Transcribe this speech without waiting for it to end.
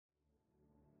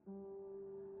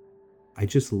I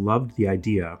just loved the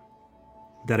idea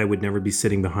that I would never be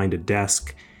sitting behind a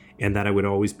desk and that I would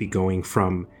always be going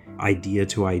from idea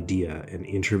to idea and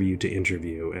interview to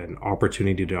interview and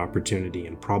opportunity to opportunity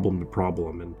and problem to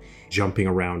problem and jumping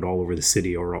around all over the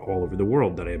city or all over the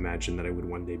world that I imagined that I would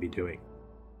one day be doing.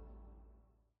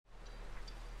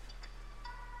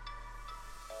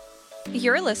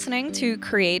 You're listening to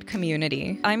Create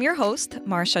Community. I'm your host,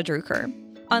 Marsha Drucker.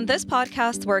 On this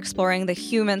podcast, we're exploring the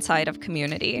human side of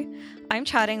community. I'm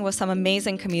chatting with some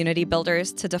amazing community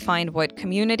builders to define what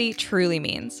community truly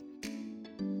means.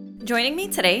 Joining me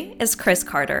today is Chris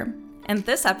Carter, and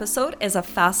this episode is a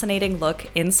fascinating look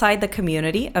inside the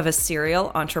community of a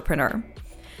serial entrepreneur.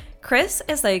 Chris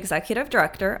is the Executive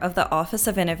Director of the Office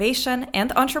of Innovation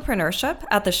and Entrepreneurship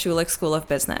at the Schulich School of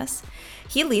Business.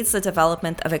 He leads the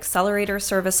development of accelerator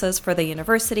services for the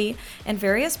university and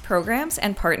various programs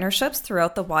and partnerships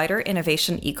throughout the wider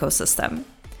innovation ecosystem.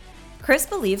 Chris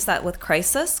believes that with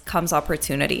crisis comes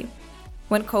opportunity.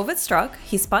 When COVID struck,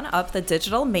 he spun up the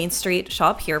digital Main Street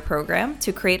Shop Here program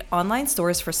to create online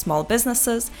stores for small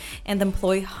businesses and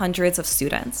employ hundreds of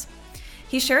students.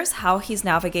 He shares how he's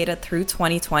navigated through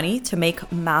 2020 to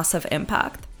make massive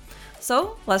impact.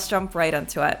 So let's jump right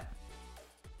into it.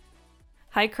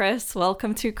 Hi, Chris.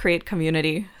 Welcome to Create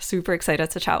Community. Super excited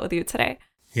to chat with you today.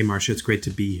 Hey, Marsha, it's great to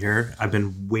be here. I've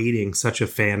been waiting, such a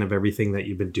fan of everything that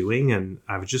you've been doing, and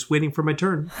I was just waiting for my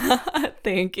turn.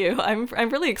 Thank you. I'm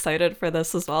really excited for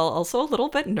this as well. Also a little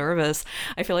bit nervous.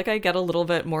 I feel like I get a little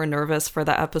bit more nervous for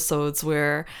the episodes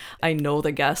where I know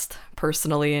the guest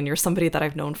personally and you're somebody that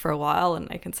I've known for a while and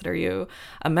I consider you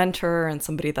a mentor and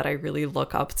somebody that I really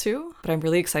look up to. But I'm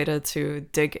really excited to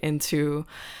dig into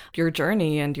your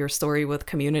journey and your story with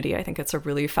community. I think it's a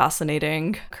really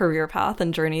fascinating career path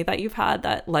and journey that you've had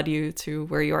that led you to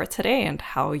where you are today and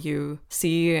how you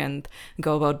see and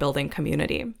go about building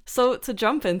community. So to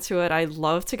jump into it, I'd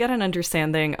love to get an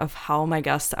understanding of how my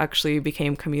guests actually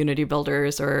became community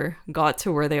builders or got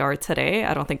to where they are today.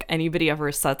 I don't think anybody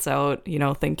ever sets out,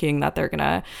 thinking that they're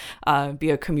going to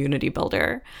be a community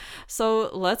builder. So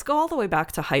let's go all the way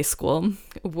back to high school.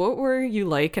 What were you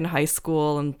like in high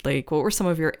school and what were some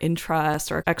of your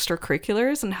interests or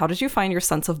extracurriculars and how did you find your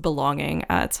sense of belonging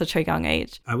at such a young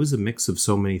age? I was a mix of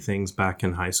so many things back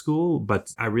in high school,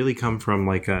 but I really come from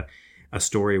a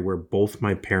story where both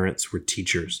my parents were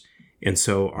teachers. And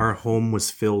so our home was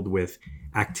filled with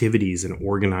activities and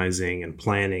organizing and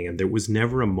planning. And there was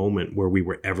never a moment where we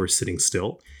were ever sitting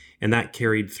still. And that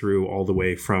carried through all the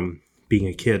way from being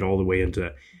a kid all the way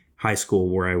into high school,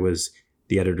 where I was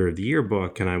the editor of the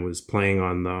yearbook and I was playing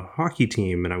on the hockey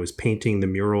team and I was painting the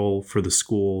mural for the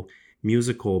school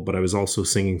musical, but I was also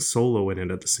singing solo in it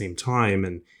at the same time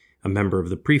and a member of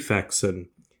the prefects and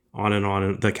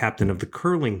on, the captain of the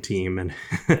curling team. And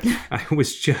I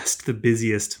was just the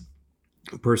busiest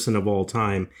person of all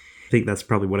time. I think that's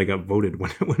probably what I got voted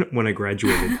when I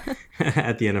graduated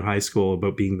at the end of high school,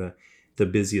 about being the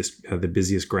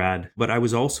busiest grad. But I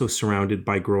was also surrounded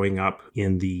by growing up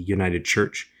in the United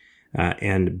Church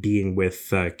and being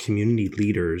with community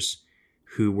leaders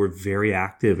who were very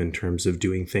active in terms of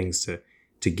doing things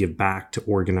to give back, to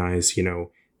organize,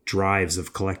 drives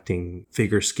of collecting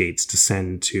figure skates to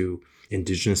send to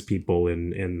Indigenous people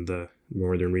in the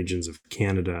northern regions of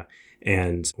Canada,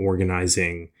 and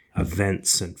organizing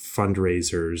events and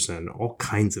fundraisers and all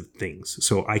kinds of things.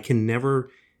 So I can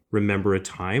never remember a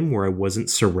time where I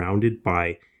wasn't surrounded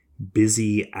by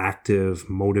busy, active,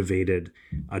 motivated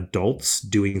adults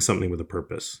doing something with a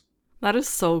purpose. That is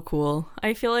so cool.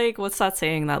 I feel like, what's that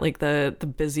saying that the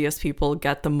busiest people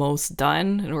get the most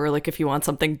done, or if you want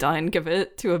something done, give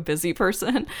it to a busy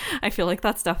person. I feel like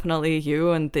that's definitely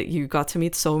you, and that you got to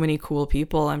meet so many cool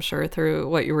people, I'm sure, through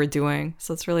what you were doing.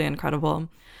 So it's really incredible.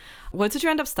 What did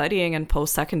you end up studying in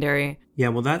post-secondary? Yeah,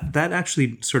 well, that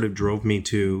actually sort of drove me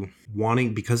to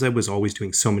wanting, because I was always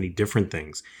doing so many different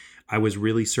things, I was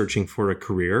really searching for a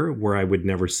career where I would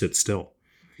never sit still.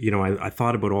 I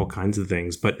thought about all kinds of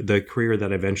things, but the career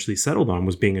that I eventually settled on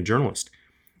was being a journalist.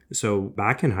 So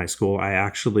back in high school, I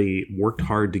actually worked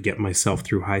hard to get myself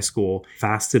through high school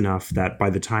fast enough that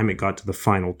by the time it got to the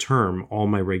final term, all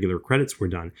my regular credits were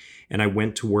done. And I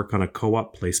went to work on a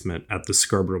co-op placement at the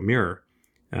Scarborough Mirror.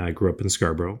 I grew up in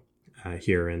Scarborough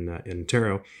here in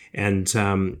Ontario. And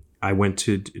I went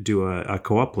to do a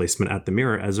co-op placement at the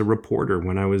Mirror as a reporter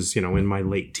when I was, in my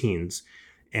late teens.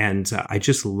 And I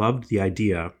just loved the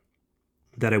idea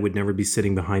that I would never be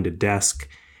sitting behind a desk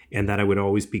and that I would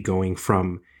always be going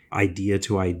from idea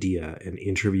to idea and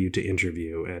interview to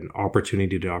interview and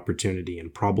opportunity to opportunity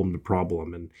and problem to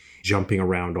problem and jumping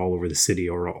around all over the city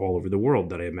or all over the world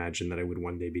that I imagined that I would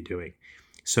one day be doing.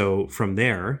 So from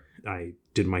there, I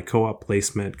did my co-op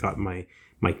placement, got my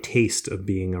taste of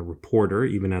being a reporter,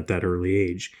 even at that early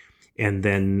age, and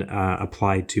then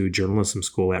applied to journalism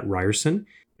school at Ryerson.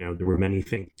 There were many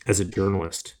things as a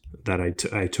journalist that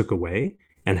I took away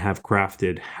and have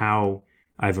crafted how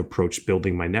I've approached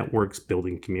building my networks,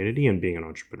 building community, and being an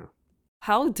entrepreneur.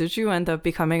 How did you end up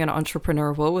becoming an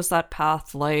entrepreneur? What was that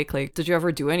path like? Did you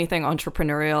ever do anything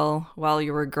entrepreneurial while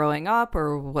you were growing up,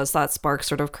 or was that spark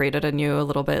sort of created in you a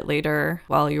little bit later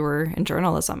while you were in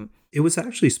journalism? It was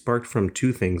actually sparked from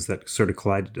two things that sort of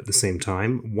collided at the same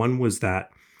time. One was that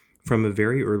from a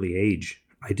very early age,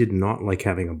 I did not like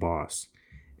having a boss.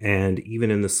 And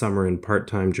even in the summer and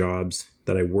part-time jobs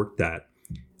that I worked at,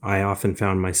 I often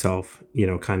found myself,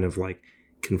 kind of like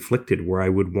conflicted, where I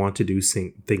would want to do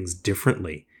things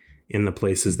differently in the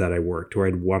places that I worked, or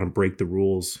I'd want to break the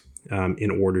rules in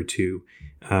order to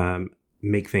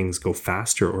make things go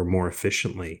faster or more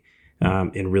efficiently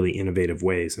in really innovative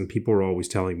ways. And people were always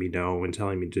telling me no and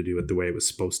telling me to do it the way it was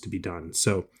supposed to be done.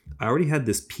 So I already had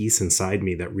this piece inside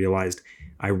me that realized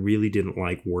I really didn't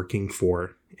like working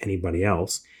for anybody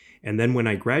else. And then when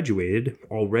I graduated,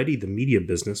 already the media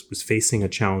business was facing a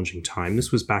challenging time.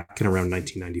 This was back in around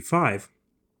 1995.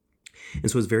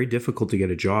 And so it was very difficult to get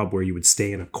a job where you would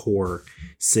stay in a core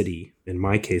city, in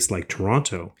my case, like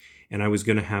Toronto. And I was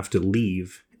going to have to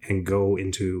leave and go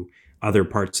into other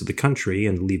parts of the country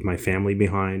and leave my family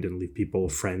behind and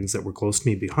leave friends that were close to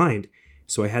me behind.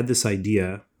 So I had this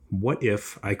idea, what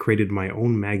if I created my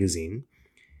own magazine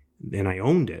and I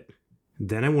owned it?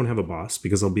 Then I won't have a boss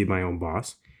because I'll be my own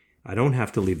boss. I don't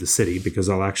have to leave the city because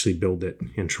I'll actually build it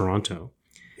in Toronto.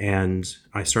 And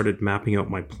I started mapping out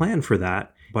my plan for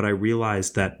that. But I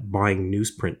realized that buying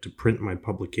newsprint to print my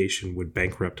publication would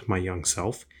bankrupt my young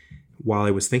self. While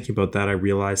I was thinking about that, I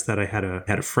realized that I had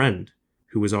a friend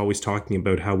who was always talking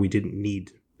about how we didn't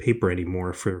need paper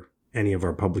anymore for any of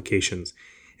our publications.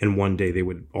 And one day they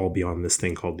would all be on this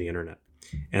thing called the internet.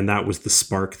 And that was the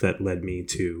spark that led me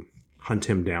to hunt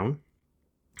him down.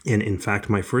 And in fact,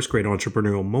 my first great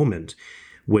entrepreneurial moment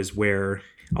was where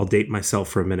I'll date myself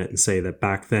for a minute and say that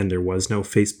back then there was no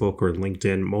Facebook or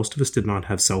LinkedIn. Most of us did not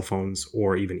have cell phones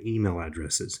or even email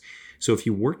addresses. So if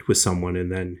you worked with someone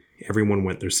and then everyone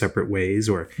went their separate ways,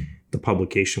 or the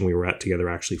publication we were at together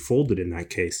actually folded in that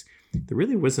case, there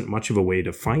really wasn't much of a way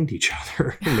to find each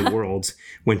other in the world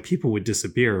when people would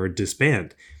disappear or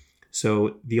disband.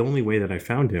 So the only way that I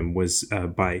found him was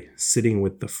by sitting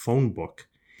with the phone book.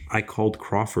 I called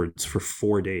Crawford's for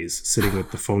 4 days, sitting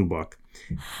with the phone book.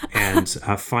 And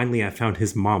finally, I found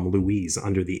his mom, Louise,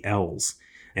 under the L's.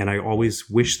 And I always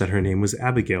wished that her name was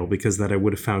Abigail, because that I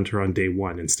would have found her on day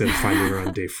 1 instead of finding her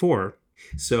on day 4.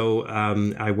 So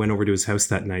I went over to his house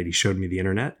that night. He showed me the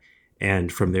internet.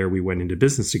 And from there, we went into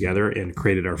business together and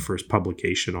created our first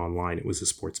publication online. It was a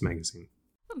sports magazine.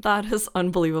 That is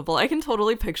unbelievable. I can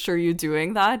totally picture you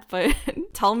doing that, but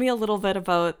tell me a little bit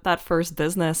about that first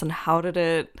business and how did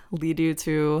it lead you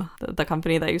to the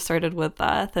company that you started with,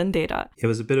 Thin Data? It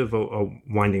was a bit of a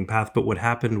winding path, but what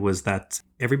happened was that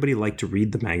everybody liked to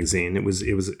read the magazine. It was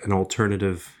an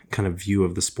alternative kind of view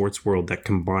of the sports world that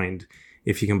combined,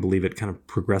 if you can believe it, kind of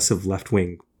progressive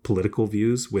left-wing political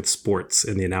views with sports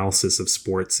and the analysis of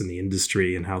sports and the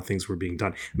industry and how things were being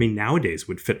done. I mean, nowadays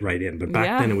would fit right in, but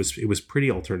back then it was pretty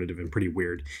alternative and pretty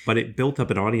weird. But it built up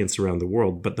an audience around the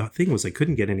world. But the thing was, I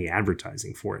couldn't get any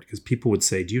advertising for it because people would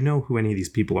say, do you know who any of these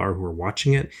people are who are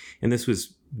watching it? And this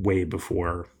was way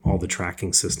before all the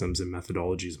tracking systems and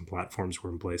methodologies and platforms were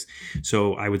in place.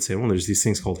 So I would say, well, there's these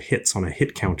things called hits on a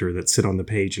hit counter that sit on the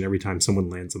page. And every time someone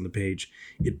lands on the page,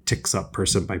 it ticks up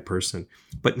person by person.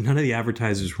 But none of the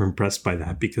advertisers were impressed by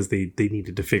that because they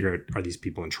needed to figure out, are these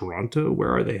people in Toronto?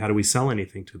 Where are they? How do we sell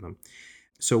anything to them?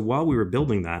 So while we were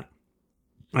building that,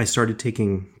 I started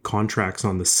taking contracts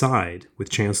on the side with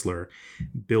Chancellor,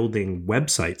 building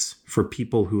websites for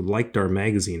people who liked our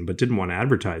magazine but didn't want to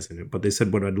advertise in it. But they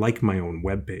said, well, I'd like my own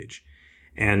webpage.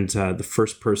 And the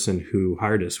first person who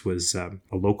hired us was a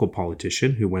local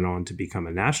politician who went on to become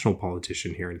a national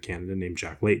politician here in Canada named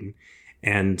Jack Layton.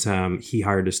 And he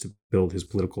hired us to build his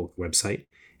political website.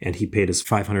 And he paid us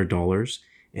 $500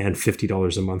 and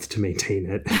 $50 a month to maintain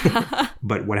it.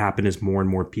 But what happened is more and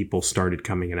more people started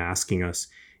coming and asking us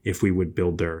if we would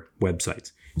build their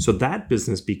websites. So that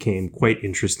business became quite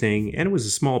interesting. And it was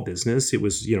a small business. It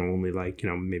was, only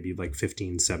maybe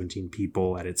 15, 17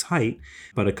 people at its height,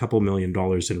 but a couple $1 million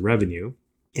in revenue.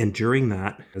 And during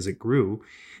that, as it grew,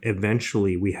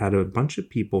 eventually we had a bunch of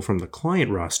people from the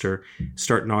client roster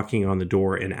start knocking on the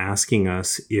door and asking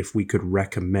us if we could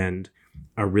recommend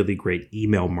a really great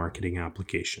email marketing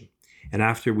application. And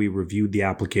after we reviewed the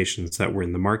applications that were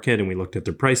in the market and we looked at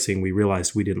their pricing, we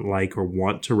realized we didn't like or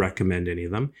want to recommend any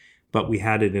of them, but we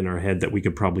had it in our head that we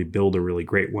could probably build a really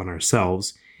great one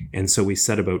ourselves. And so we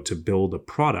set about to build a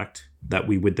product that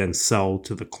we would then sell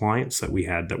to the clients that we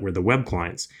had that were the web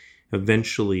clients.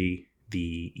 Eventually,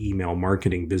 the email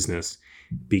marketing business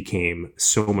became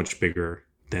so much bigger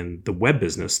than the web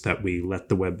business that we let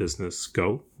the web business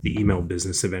go. The email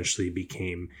business eventually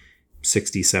became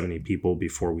 60, 70 people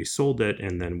before we sold it.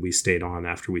 And then we stayed on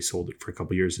after we sold it for a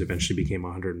couple of years. It eventually became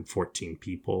 114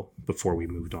 people before we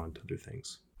moved on to other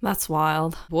things. That's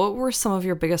wild. What were some of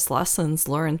your biggest lessons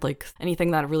learned? Like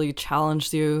anything that really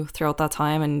challenged you throughout that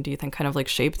time and do you think kind of like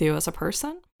shaped you as a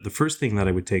person? The first thing that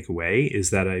I would take away is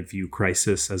that I view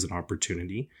crisis as an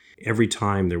opportunity. Every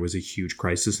time there was a huge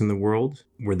crisis in the world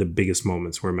were the biggest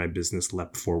moments where my business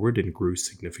leapt forward and grew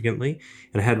significantly.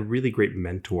 And I had a really great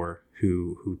mentor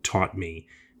who taught me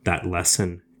that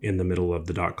lesson in the middle of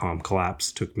the dot-com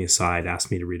collapse, took me aside, asked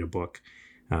me to read a book,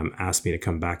 asked me to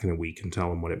come back in a week and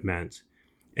tell him what it meant.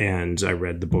 And I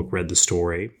read the book, read the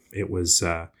story. It was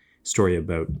a story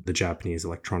about the Japanese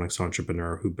electronics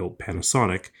entrepreneur who built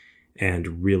Panasonic,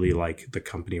 and really like the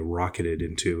company rocketed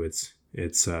into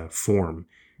its form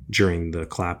during the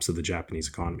collapse of the Japanese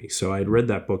economy. So I had read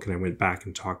that book and I went back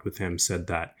and talked with him, said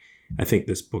that I think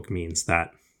this book means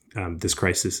that this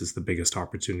crisis is the biggest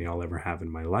opportunity I'll ever have in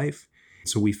my life.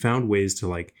 So we found ways to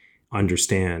like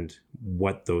understand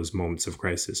what those moments of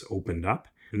crisis opened up.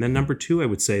 And then number two, I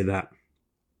would say that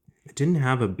I didn't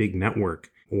have a big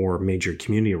network or major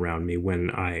community around me when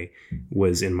I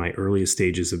was in my earliest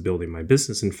stages of building my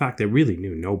business. In fact, I really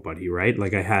knew nobody, right?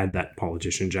 Like I had that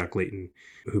politician, Jack Layton,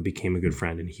 who became a good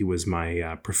friend, and he was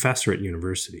my professor at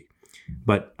university.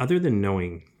 But other than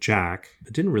knowing Jack, I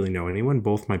didn't really know anyone.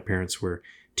 Both my parents were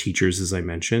teachers, as I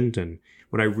mentioned. And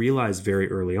what I realized very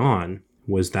early on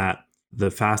was that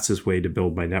the fastest way to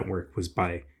build my network was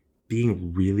by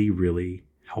being really, really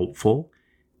helpful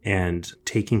and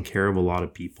taking care of a lot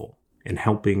of people and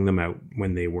helping them out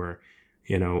when they were,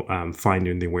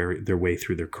 finding their way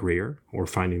through their career or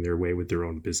finding their way with their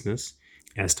own business.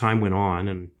 As time went on,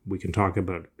 and we can talk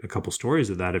about a couple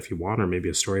stories of that if you want, or maybe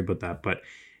a story about that, but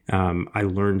I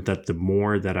learned that the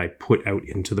more that I put out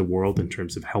into the world in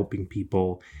terms of helping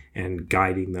people and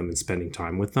guiding them and spending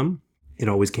time with them, it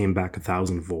always came back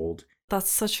 1,000-fold. That's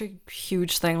such a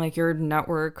huge thing. Like your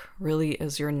network really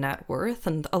is your net worth.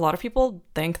 And a lot of people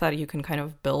think that you can kind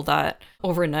of build that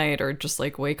overnight or just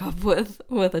like wake up with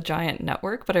a giant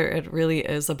network. But it really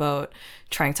is about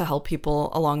trying to help people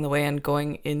along the way and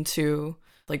going into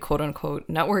like quote unquote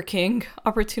networking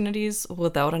opportunities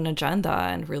without an agenda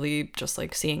and really just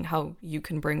like seeing how you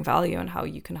can bring value and how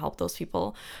you can help those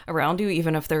people around you,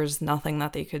 even if there's nothing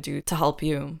that they could do to help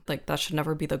you. Like that should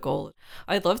never be the goal.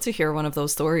 I'd love to hear one of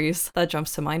those stories that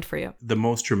jumps to mind for you. The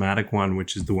most dramatic one,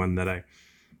 which is the one that I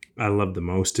love the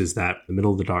most, is that in the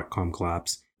middle of the dot-com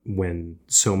collapse, when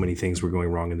so many things were going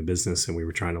wrong in the business and we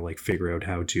were trying to like figure out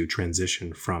how to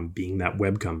transition from being that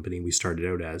web company we started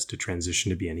out as to transition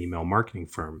to be an email marketing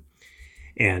firm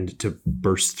and to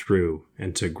burst through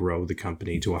and to grow the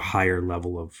company to a higher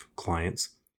level of clients.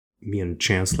 Me and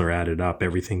Chancellor added up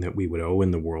everything that we would owe in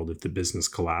the world if the business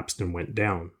collapsed and went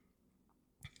down.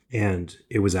 And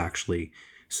it was actually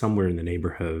somewhere in the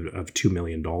neighborhood of $2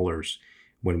 million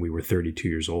when we were 32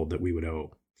 years old that we would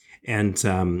owe.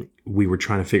 And we were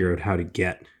trying to figure out how to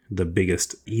get the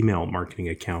biggest email marketing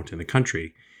account in the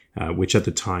country, which at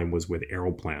the time was with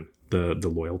Aeroplan, the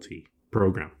loyalty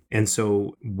program. And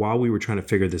so while we were trying to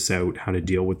figure this out, how to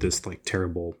deal with this like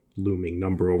terrible looming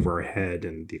number over our head,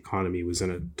 and the economy was in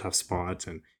a tough spot.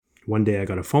 And one day I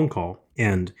got a phone call,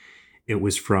 and it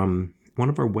was from one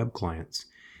of our web clients.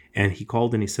 And he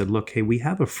called and he said, look, hey, we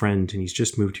have a friend and he's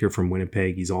just moved here from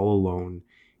Winnipeg. He's all alone.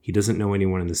 He doesn't know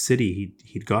anyone in the city.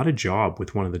 He'd got a job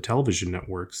with one of the television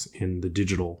networks in the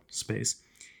digital space.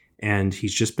 And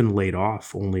he's just been laid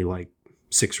off only like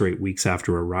 6 or 8 weeks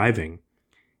after arriving.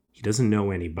 He doesn't know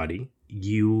anybody.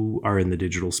 You are in the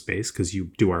digital space because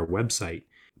you do our website.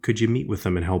 Could you meet with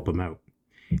him and help him out?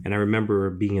 And I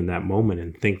remember being in that moment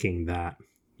and thinking that,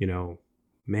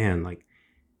 man, like,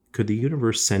 could the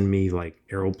universe send me like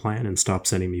Aeroplan and stop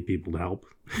sending me people to help?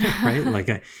 Right? Like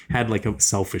I had like a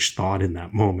selfish thought in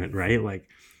that moment, right? Like,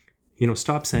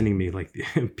 stop sending me like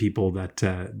people that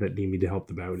need me to help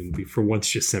them out, and for once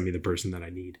just send me the person that I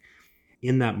need.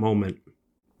 In that moment,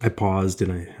 I paused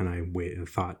and I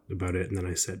thought about it, and then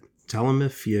I said, tell him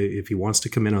if he wants to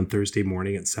come in on Thursday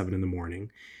morning at 7 a.m,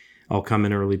 I'll come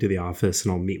in early to the office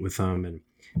and I'll meet with him, and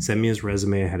send me his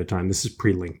resume ahead of time. This is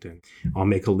pre-LinkedIn. I'll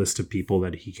make a list of people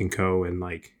that he can go and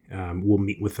we'll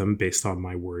meet with them based on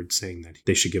my word saying that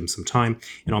they should give him some time.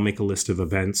 And I'll make a list of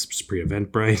events, just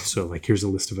pre-Eventbrite. So here's a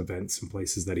list of events and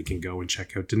places that he can go and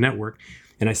check out to network.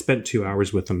 And I spent 2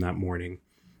 hours with him that morning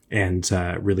and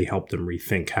really helped him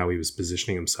rethink how he was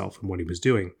positioning himself and what he was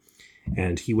doing.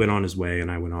 And he went on his way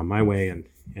and I went on my way,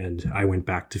 and I went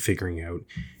back to figuring out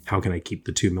how can I keep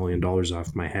the $2 million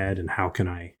off my head, and how can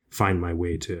I find my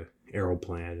way to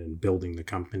Aeroplan and building the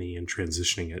company and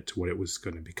transitioning it to what it was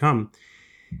going to become.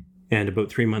 And about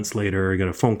 3 months later, I got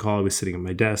a phone call. I was sitting at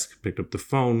my desk, picked up the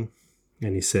phone,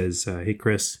 and he says, "Hey,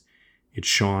 Chris, it's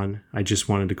Sean. I just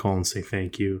wanted to call and say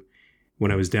thank you.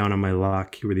 When I was down on my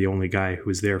luck, you were the only guy who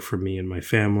was there for me and my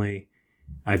family.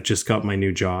 I've just got my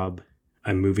new job.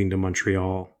 I'm moving to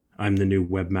Montreal. I'm the new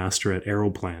webmaster at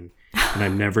Aeroplan, and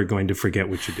I'm never going to forget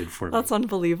what you did for me." That's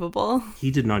unbelievable.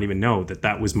 He did not even know that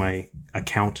that was my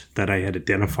account that I had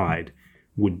identified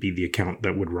would be the account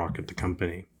that would rocket the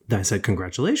company. I said,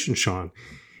 "Congratulations, Sean."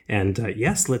 And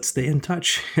yes, let's stay in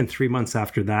touch. And 3 months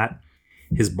after that,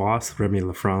 his boss, Remy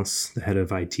Lafrance, the head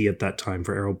of IT at that time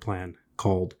for Aeroplan,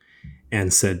 called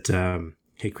and said,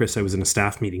 "Hey, Chris, I was in a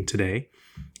staff meeting today,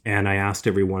 and I asked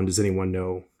everyone, does anyone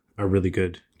know a really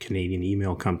good Canadian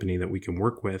email company that we can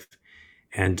work with?"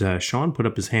 And Sean put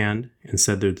up his hand and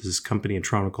said, "There's this company in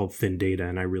Toronto called FinData,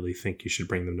 and I really think you should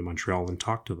bring them to Montreal and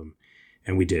talk to them."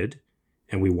 And we did.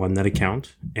 And we won that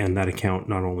account. And that account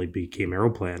not only became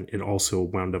Aeroplan, it also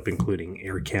wound up including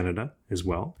Air Canada as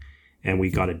well. And we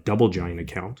got a double giant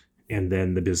account. And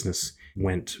then the business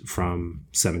went from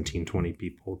 17, 20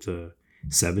 people to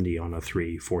 70 on a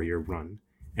 3-4 year run.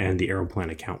 And the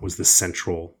Aeroplan account was the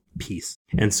central piece.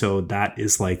 And so that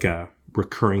is like a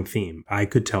recurring theme. I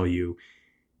could tell you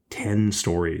 10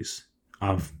 stories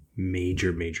of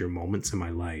major moments in my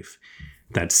life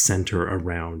that center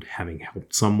around having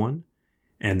helped someone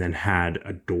and then had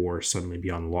a door suddenly be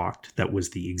unlocked that was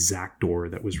the exact door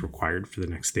that was required for the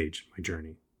next stage of my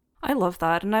journey. I love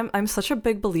that. And I'm such a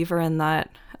big believer in that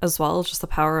as well, just the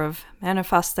power of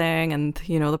manifesting and,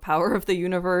 the power of the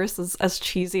universe, as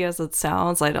cheesy as it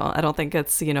sounds. I don't think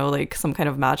it's, like some kind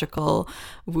of magical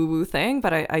woo-woo thing,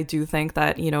 but I do think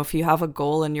that, if you have a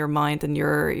goal in your mind and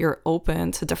you're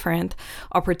open to different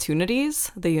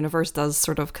opportunities, the universe does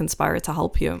sort of conspire to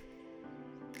help you.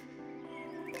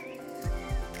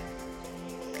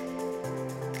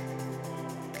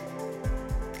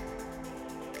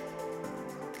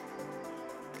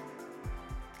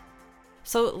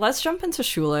 So let's jump into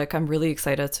Schulich. I'm really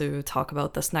excited to talk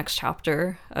about this next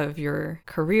chapter of your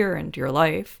career and your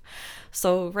life.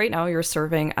 So right now you're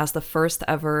serving as the first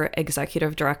ever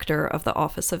executive director of the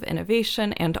Office of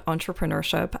Innovation and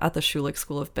Entrepreneurship at the Schulich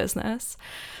School of Business.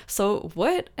 So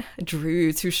what drew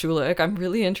you to Schulich? I'm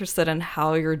really interested in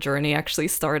how your journey actually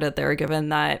started there, given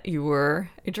that you were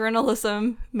a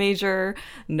journalism major,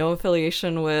 no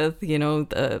affiliation with,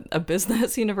 a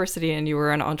business university, and you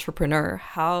were an entrepreneur.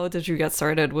 How did you get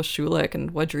started with Schulich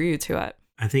and what drew you to it?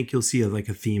 I think you'll see a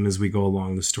theme as we go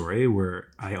along the story, where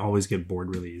I always get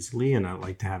bored really easily, and I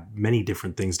like to have many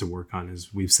different things to work on,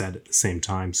 as we've said, at the same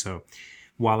time. So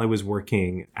while I was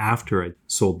working, after I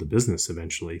sold the business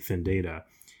eventually, FinData,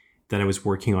 then I was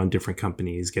working on different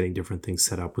companies, getting different things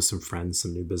set up with some friends,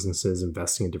 some new businesses,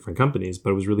 investing in different companies.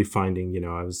 But I was really finding,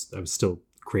 I was still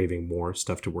craving more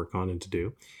stuff to work on and to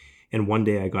do. And one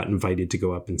day I got invited to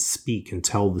go up and speak and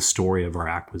tell the story of our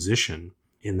acquisition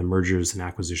in the mergers and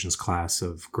acquisitions class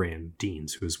of Graham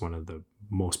Deans, who is one of the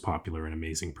most popular and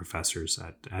amazing professors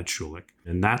at Schulich.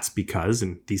 And that's because,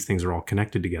 and these things are all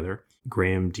connected together,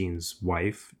 Graham Dean's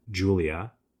wife,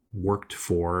 Julia, worked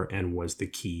for and was the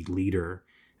key leader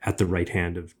at the right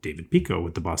hand of David Pico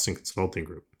with the Boston Consulting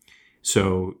Group.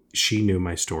 So she knew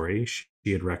my story. She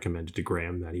had recommended to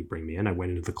Graham that he bring me in. I went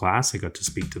into the class. I got to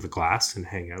speak to the class and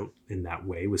hang out in that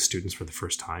way with students for the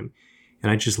first time.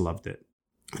 And I just loved it.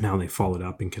 Now they followed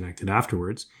up and connected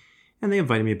afterwards, and they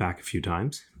invited me back a few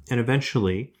times. And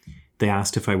eventually they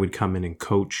asked if I would come in and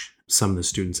coach some of the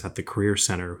students at the Career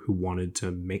Center who wanted to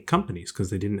make companies, because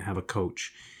they didn't have a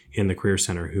coach in the Career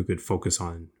Center who could focus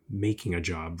on making a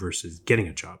job versus getting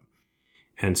a job.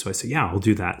 And so I said, yeah, I'll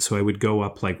do that. So I would go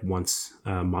up once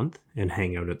a month and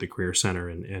hang out at the Career Center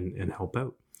and help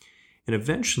out. And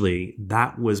eventually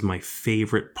that was my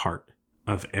favorite part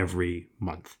of every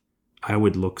month. I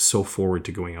would look so forward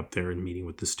to going up there and meeting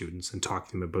with the students and talking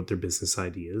to them about their business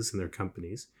ideas and their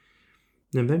companies.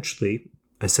 And eventually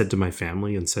I said to my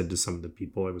family and said to some of the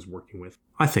people I was working with,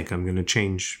 I think I'm going to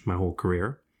change my whole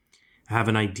career. I have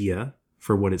an idea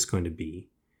for what it's going to be.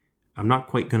 I'm not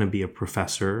quite going to be a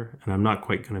professor, and I'm not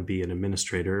quite going to be an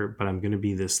administrator, but I'm going to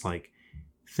be this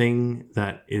thing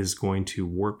that is going to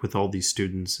work with all these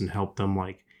students and help them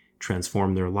like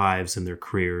transform their lives and their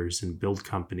careers and build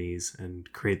companies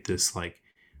and create this like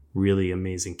really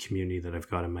amazing community that I've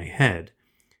got in my head.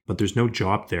 But there's no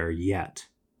job there yet,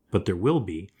 but there will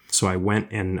be. So I went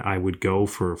and I would go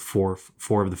for four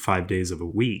of the 5 days of a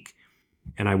week,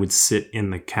 and I would sit in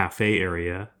the cafe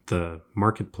area, the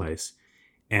marketplace,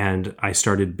 and I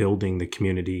started building the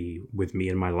community with me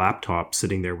and my laptop,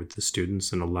 sitting there with the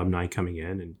students and alumni coming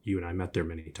in, and you and I met there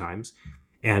many times.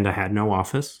 And I had no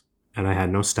office, and I had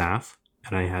no staff,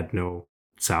 and I had no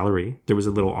salary. There was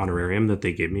a little honorarium that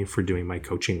they gave me for doing my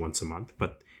coaching once a month,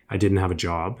 but I didn't have a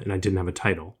job and I didn't have a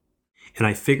title. And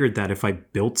I figured that if I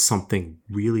built something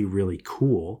really, really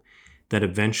cool, that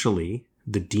eventually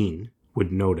the dean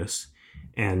would notice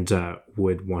and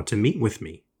would want to meet with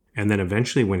me. And then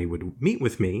eventually when he would meet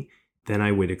with me, then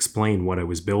I would explain what I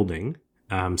was building,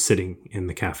 sitting in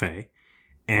the cafe.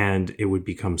 And it would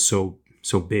become so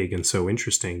big and so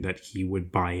interesting that he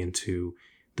would buy into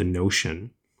the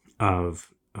notion of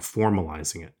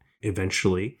formalizing it.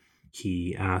 Eventually,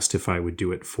 he asked if I would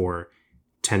do it for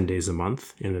 10 days a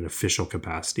month in an official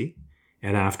capacity.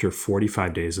 And after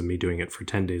 45 days of me doing it for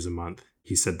 10 days a month,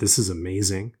 he said, "This is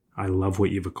amazing. I love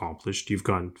what you've accomplished. You've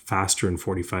gone faster in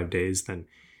 45 days than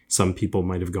some people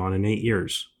might have gone in 8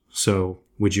 years. So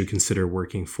would you consider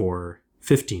working for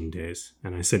 15 days?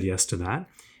 And I said yes to that.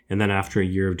 And then after a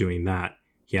year of doing that,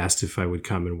 he asked if I would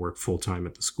come and work full time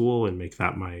at the school and make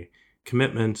that my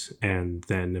commitment. And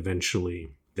then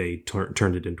eventually they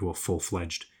turned it into a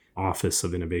full-fledged Office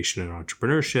of Innovation and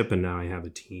Entrepreneurship. And now I have a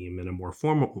team in a more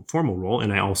formal role.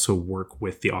 And I also work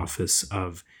with the Office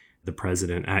of the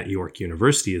President at York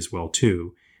University as well,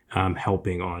 too,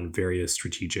 helping on various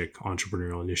strategic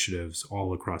entrepreneurial initiatives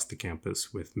all across the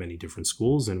campus with many different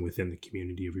schools and within the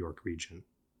community of York Region.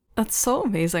 That's so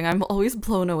amazing. I'm always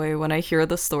blown away when I hear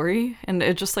the story, and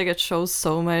it just like it shows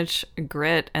so much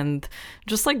grit and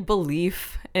just like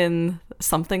belief in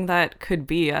something that could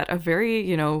be at a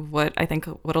very,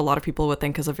 what a lot of people would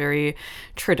think is a very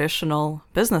traditional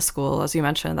business school. As you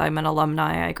mentioned, I'm an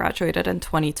alumni. I graduated in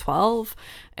 2012,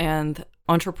 and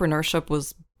entrepreneurship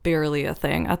was barely a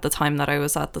thing at the time that I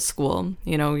was at the school.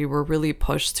 You were really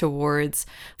pushed towards,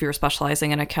 if you were specializing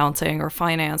in accounting or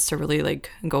finance, to really like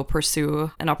go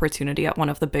pursue an opportunity at one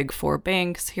of the big 4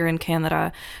 banks here in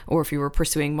Canada, or if you were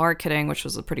pursuing marketing, which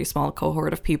was a pretty small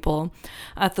cohort of people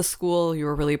at the school, you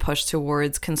were really pushed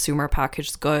towards consumer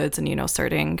packaged goods and,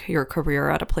 starting your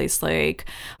career at a place like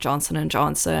Johnson &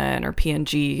 Johnson or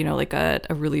P&G, like a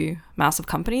really massive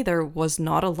company. There was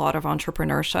not a lot of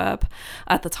entrepreneurship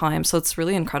at the time. So it's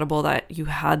really incredible that you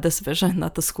had this vision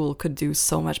that the school could do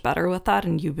so much better with that,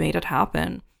 and you made it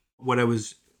happen. What I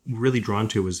was really drawn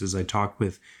to was, as I talked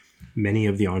with many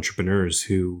of the entrepreneurs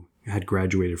who had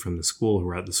graduated from the school, who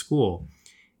were at the school,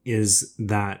 is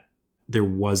that there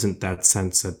wasn't that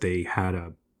sense that they had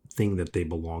a thing that they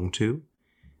belonged to,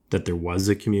 that there was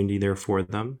a community there for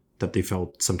them, that they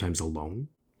felt sometimes alone,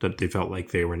 that they felt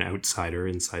like they were an outsider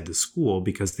inside the school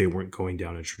because they weren't going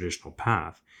down a traditional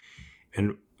path.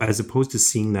 And as opposed to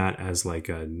seeing that as like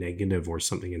a negative or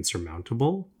something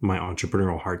insurmountable, my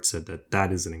entrepreneurial heart said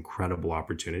that is an incredible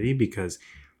opportunity, because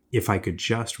if I could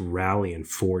just rally and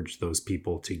forge those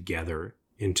people together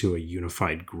into a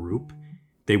unified group,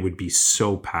 they would be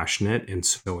so passionate and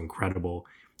so incredible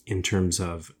in terms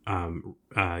of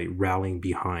rallying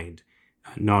behind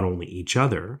not only each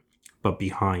other, but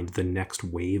behind the next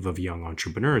wave of young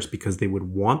entrepreneurs, because they would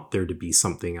want there to be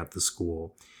something at the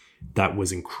school that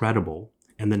was incredible.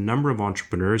 And the number of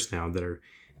entrepreneurs now that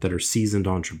are seasoned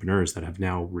entrepreneurs that have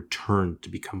now returned to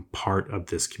become part of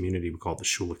this community, we call it the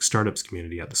Schulich Startups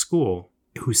community at the school,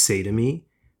 who say to me,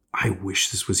 "I wish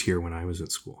this was here when I was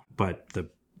at school." But the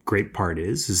great part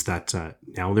is that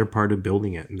now they're part of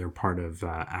building it and they're part of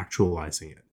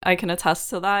actualizing it. I can attest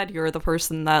to that. You're the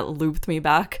person that looped me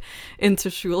back into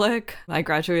Schulich. I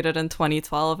graduated in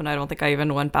 2012, and I don't think I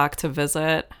even went back to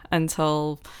visit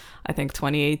until I think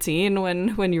 2018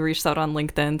 when you reached out on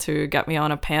LinkedIn to get me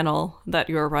on a panel that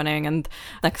you were running. And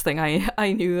next thing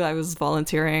I knew, I was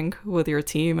volunteering with your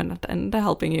team and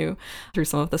helping you through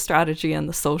some of the strategy and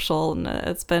the social. And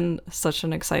it's been such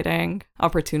an exciting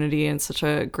opportunity and such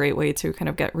a great way to kind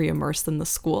of get re-immersed in the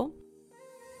school.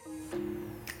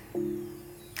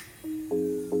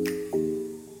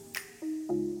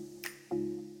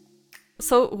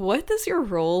 So what does your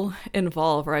role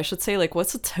involve? Or I should say, like,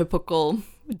 what's a typical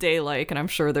day like? And I'm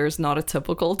sure there's not a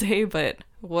typical day, but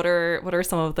what are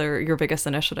some of your biggest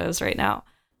initiatives right now?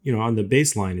 On the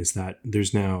baseline is that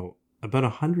there's now about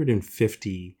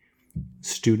 150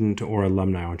 student or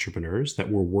alumni entrepreneurs that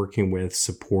we're working with,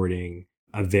 supporting,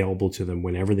 available to them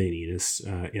whenever they need us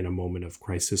in a moment of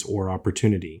crisis or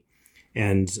opportunity.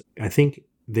 And I think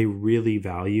they really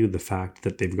value the fact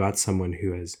that they've got someone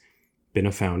who has been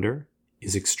a founder,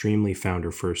 is extremely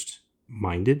founder first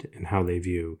minded in how they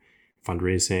view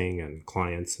fundraising and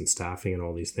clients and staffing and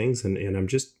all these things. And I'm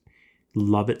just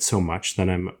love it so much that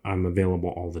I'm available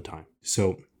all the time.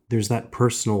 So there's that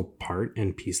personal part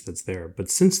and piece that's there. But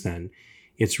since then,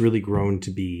 it's really grown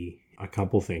to be a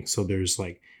couple things. So there's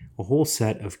like a whole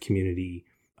set of community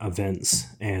events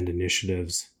and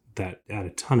initiatives that add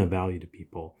a ton of value to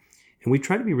people. And we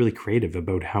try to be really creative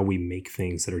about how we make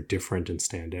things that are different and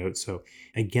stand out. So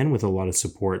again, with a lot of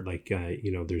support, like,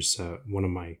 there's one of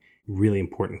my really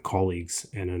important colleagues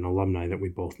and an alumni that we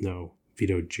both know,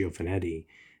 Vito Giovanetti,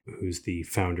 who's the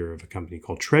founder of a company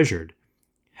called Treasured,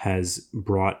 has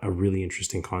brought a really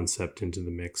interesting concept into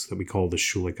the mix that we call the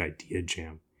Schulich Idea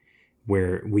Jam,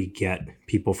 where we get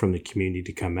people from the community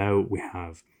to come out. We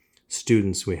have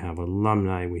students, we have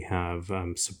alumni, we have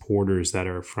supporters that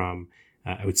are from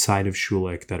outside of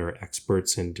Schulich that are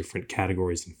experts in different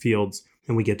categories and fields.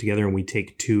 And we get together and we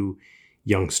take two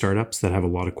young startups that have a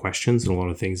lot of questions and a lot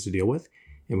of things to deal with.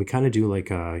 And we kind of do like,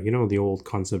 the old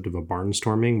concept of a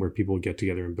barnstorming where people get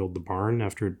together and build the barn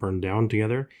after it burned down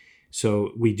together.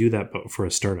 So we do that but for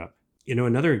a startup.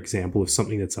 Another example of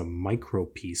something that's a micro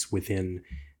piece within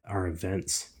our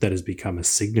events that has become a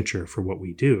signature for what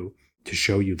we do to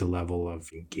show you the level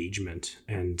of engagement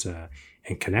and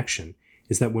connection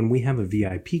is that when we have a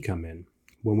VIP come in,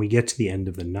 when we get to the end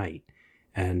of the night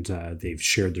and they've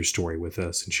shared their story with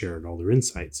us and shared all their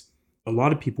insights, a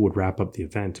lot of people would wrap up the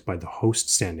event by the host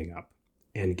standing up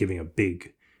and giving a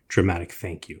big dramatic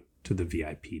thank you to the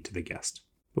VIP, to the guest.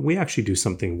 But we actually do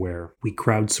something where we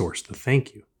crowdsource the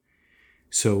thank you.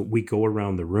 So we go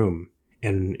around the room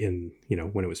and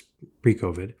when it was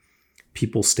pre-COVID,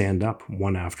 people stand up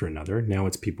one after another. Now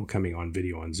it's people coming on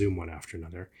video on Zoom one after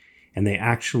another. And they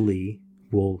actually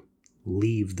will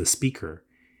leave the speaker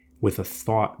with a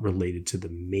thought related to the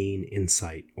main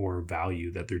insight or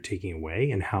value that they're taking away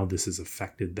and how this has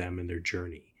affected them in their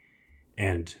journey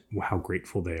and how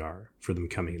grateful they are for them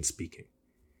coming and speaking.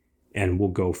 And we'll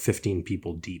go 15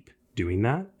 people deep doing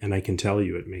that. And I can tell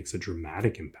you it makes a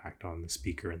dramatic impact on the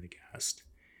speaker and the guest.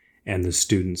 And the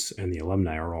students and the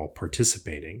alumni are all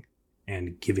participating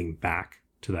and giving back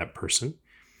to that person.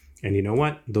 And you know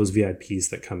what? Those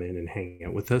VIPs that come in and hang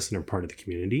out with us and are part of the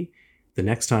community, the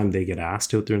next time they get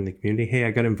asked out there in the community, hey,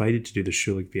 I got invited to do the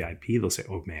Schulich VIP, they'll say,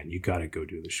 oh man, you got to go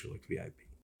do the Schulich VIP.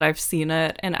 I've seen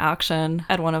it in action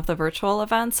at one of the virtual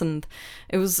events, and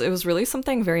it was really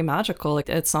something very magical. Like,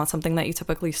 it's not something that you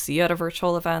typically see at a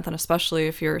virtual event, and especially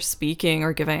if you're speaking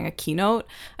or giving a keynote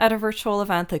at a virtual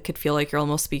event, that could feel like you're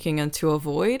almost speaking into a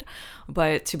void.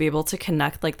 But to be able to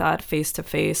connect like that face to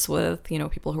face with,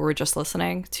 people who were just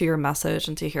listening to your message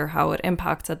and to hear how it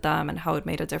impacted them and how it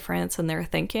made a difference in their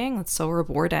thinking, it's so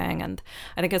rewarding. And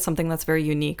I think it's something that's very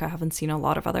unique. I haven't seen a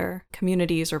lot of other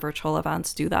communities or virtual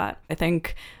events do that. I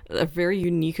think a very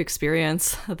unique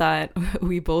experience that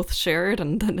we both shared,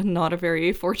 and not a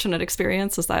very fortunate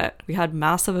experience, is that we had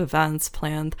massive events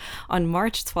planned on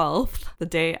March 12th, the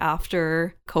day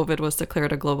after COVID was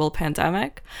declared a global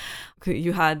pandemic.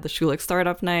 You had the Schulich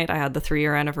Startup Night. I had the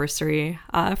 3-year anniversary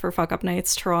for Fuck Up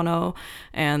Nights Toronto.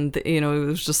 And, it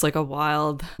was just like a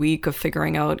wild week of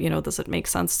figuring out, does it make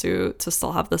sense to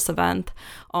still have this event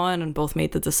on? And both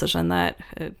made the decision that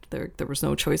there was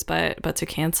no choice but to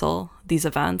cancel these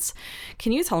events.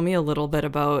 Can you tell me a little bit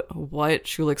about what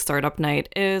Schulich Startup Night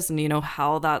is and,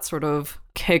 how that sort of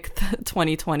kicked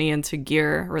 2020 into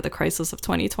gear, or the crisis of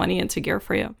 2020 into gear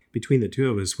for you? Between the two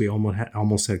of us, we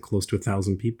almost had close to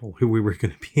 1,000 people who we were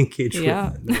going to be engaged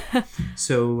with.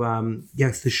 So,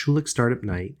 yes, the Schulich Startup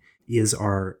Night is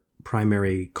our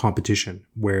primary competition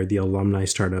where the alumni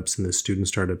startups and the student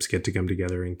startups get to come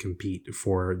together and compete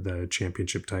for the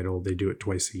championship title. They do it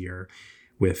twice a year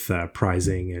with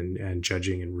prizing and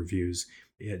judging and reviews.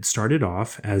 It started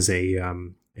off as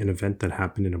an event that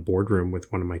happened in a boardroom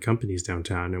with one of my companies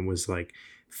downtown, and was like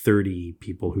 30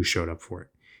 people who showed up for it.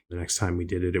 The next time we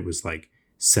did it, it was like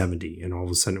 70, and all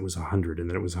of a sudden it was 100, and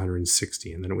then it was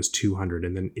 160, and then it was 200,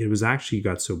 and then it was actually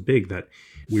got so big that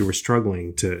we were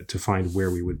struggling to find where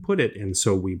we would put it, and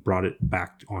so we brought it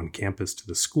back on campus to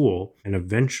the school, and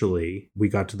eventually we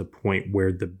got to the point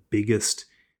where the biggest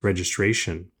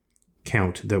registration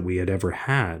count that we had ever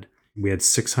had, we had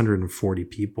 640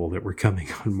 people that were coming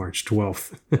on March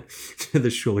 12th to the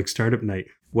Schulich Startup Night.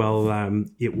 Well,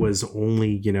 it was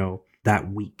only,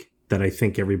 that week that I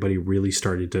think everybody really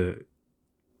started to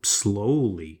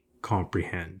slowly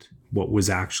comprehend what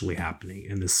was actually happening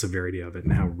and the severity of it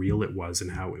and how real it was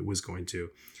and how it was going to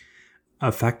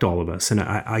affect all of us. And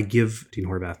I give Dean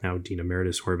Horvath, now Dean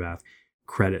Emeritus Horvath,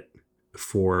 credit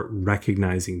for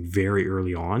recognizing very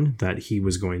early on that he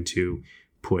was going to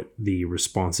put the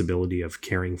responsibility of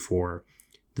caring for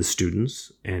the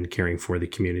students and caring for the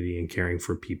community and caring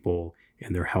for people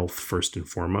and their health first and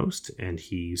foremost. And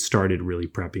he started really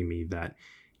prepping me that,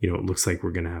 it looks like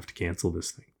we're going to have to cancel this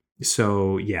thing.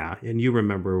 So yeah, and you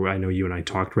remember, I know you and I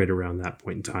talked right around that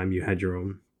point in time. You had your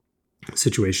own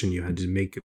situation. You had to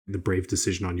make the brave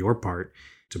decision on your part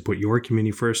to put your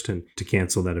community first and to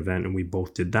cancel that event. And we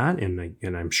both did that.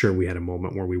 And I'm sure we had a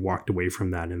moment where we walked away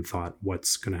from that and thought,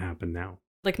 what's going to happen now?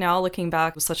 Like now looking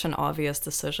back, it was such an obvious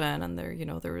decision, and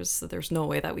there's no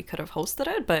way that we could have hosted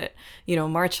it. But,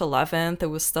 March 11th, it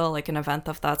was still like an event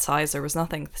of that size. There was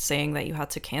nothing saying that you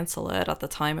had to cancel it. At the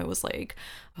time, it was like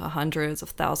hundreds of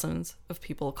thousands of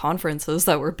people conferences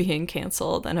that were being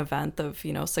canceled, an event of,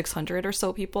 600 or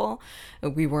so people.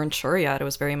 We weren't sure yet. It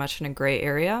was very much in a gray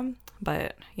area,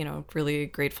 but, really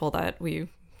grateful that we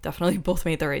definitely both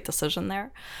made the right decision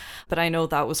there. But I know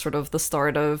that was sort of the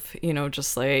start of,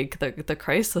 just like the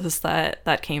crisis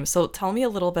that came. So tell me a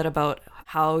little bit about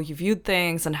how you viewed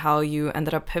things and how you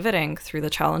ended up pivoting through the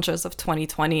challenges of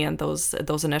 2020 and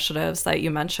those initiatives that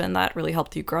you mentioned that really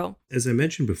helped you grow. As I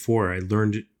mentioned before, I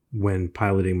learned when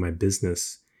piloting my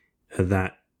business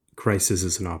that crisis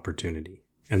is an opportunity.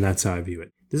 And that's how I view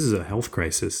it. This is a health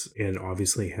crisis and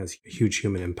obviously has a huge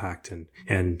human impact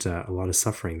and a lot of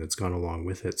suffering that's gone along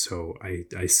with it. So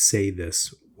I say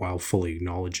this while fully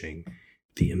acknowledging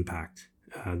the impact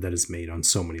that is made on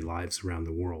so many lives around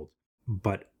the world.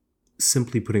 But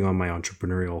simply putting on my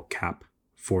entrepreneurial cap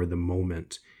for the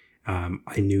moment,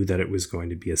 I knew that it was going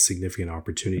to be a significant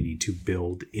opportunity to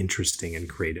build interesting and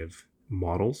creative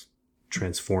models,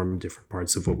 transform different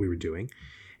parts of what we were doing,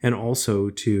 and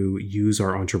also to use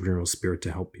our entrepreneurial spirit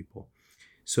to help people.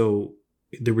 So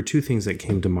there were two things that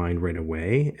came to mind right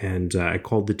away. And I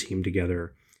called the team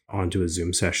together onto a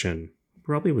Zoom session,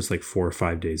 probably it was like 4 or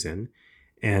 5 days in.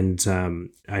 And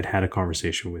I'd had a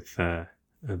conversation with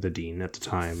the dean at the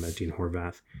time, Dean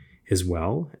Horvath, as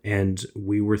well. And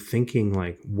we were thinking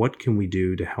like, what can we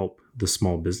do to help the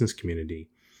small business community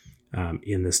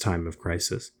in this time of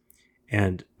crisis?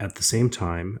 And at the same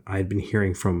time, I'd been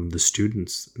hearing from the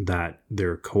students that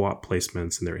their co-op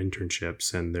placements and their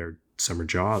internships and their summer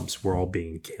jobs were all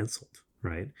being canceled,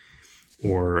 right?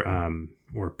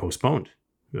 Or postponed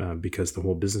because the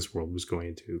whole business world was going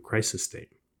into crisis state.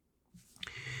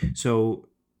 So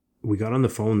we got on the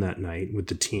phone that night with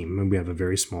the team, and we have a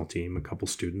very small team, a couple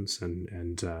students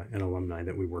and an alumni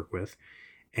that we work with.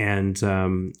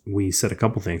 And we said a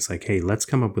couple things like, hey, let's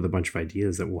come up with a bunch of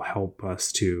ideas that will help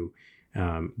us to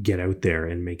get out there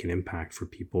and make an impact for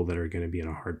people that are going to be in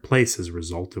a hard place as a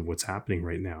result of what's happening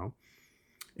right now.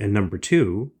 And number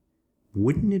two,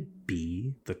 wouldn't it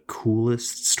be the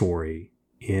coolest story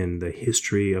in the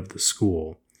history of the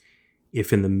school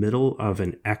if in the middle of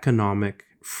an economic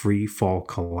free fall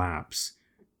collapse,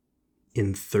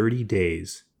 in 30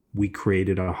 days, we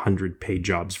created 100 paid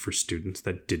jobs for students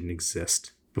that didn't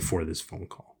exist before this phone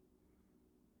call?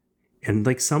 And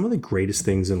like some of the greatest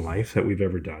things in life that we've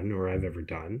ever done or I've ever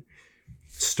done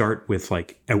start with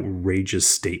like outrageous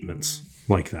statements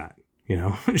like that,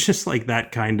 It's just like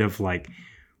that kind of like,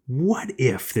 what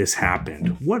if this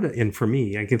happened? And for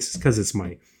me, I guess it's because it's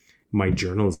my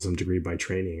journalism degree by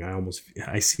training.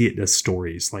 I see it as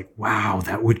stories like, wow,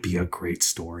 that would be a great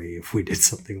story if we did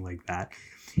something like that.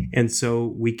 And so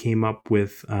we came up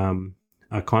with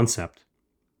a concept,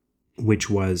 which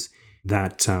was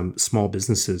that small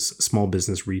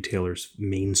business retailers,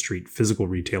 Main Street physical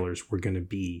retailers were going to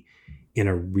be in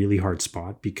a really hard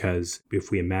spot because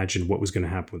if we imagined what was going to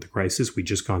happen with the crisis, we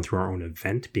just gone through our own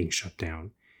event being shut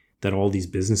down, that all these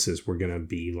businesses were going to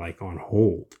be like on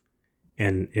hold.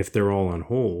 And if they're all on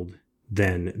hold,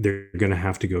 then they're going to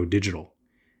have to go digital,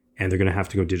 and they're going to have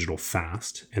to go digital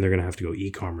fast, and they're going to have to go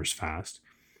e-commerce fast.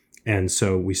 And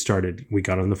so we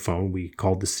got on the phone, we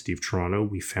called the city of Toronto,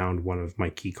 we found one of my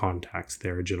key contacts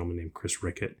there, a gentleman named Chris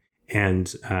Rickett,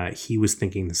 and he was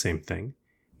thinking the same thing.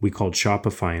 We called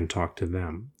Shopify and talked to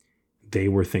them. They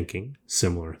were thinking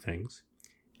similar things.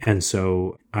 And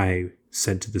so I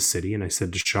said to the city and I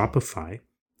said to Shopify,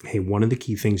 hey, one of the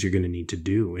key things you're going to need to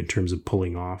do in terms of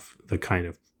pulling off the kind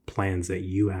of plans that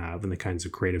you have and the kinds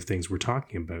of creative things we're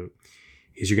talking about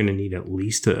is you're going to need at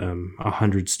least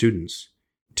 100 students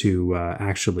to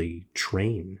actually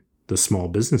train the small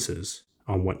businesses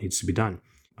on what needs to be done.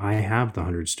 I have the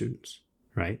 100 students,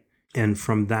 right? And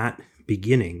from that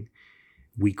beginning,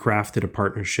 We crafted a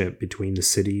partnership between the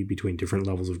city, between different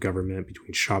levels of government,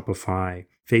 between Shopify,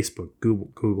 Facebook,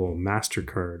 Google,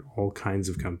 MasterCard, all kinds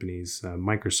of companies,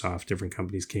 Microsoft, different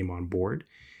companies came on board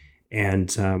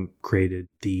and created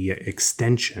the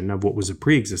extension of what was a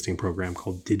pre-existing program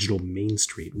called Digital Main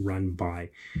Street, run by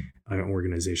an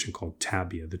organization called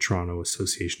TABIA, the Toronto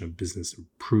Association of Business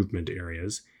Improvement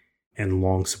Areas, and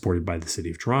long supported by the City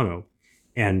of Toronto.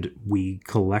 And we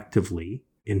collectively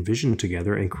envisioned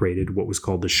together and created what was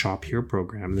called the Shop Here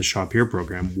program. The Shop Here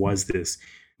program was this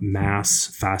mass,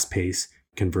 fast-paced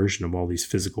conversion of all these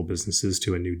physical businesses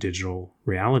to a new digital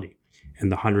reality.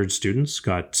 And the 100 students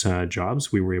got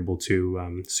jobs. We were able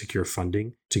to secure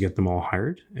funding to get them all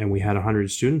hired. And we had 100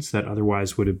 students that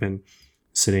otherwise would have been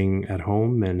sitting at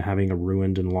home and having a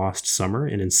ruined and lost summer.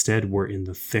 And instead were in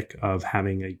the thick of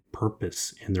having a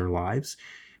purpose in their lives,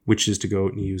 which is to go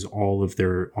out and use all of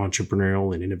their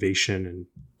entrepreneurial and innovation and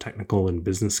technical and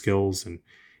business skills and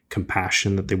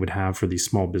compassion that they would have for these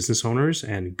small business owners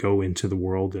and go into the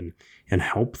world and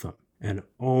help them. And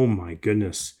oh my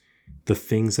goodness, the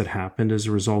things that happened as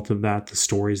a result of that, the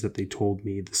stories that they told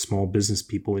me, the small business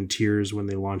people in tears when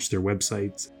they launched their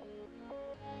websites.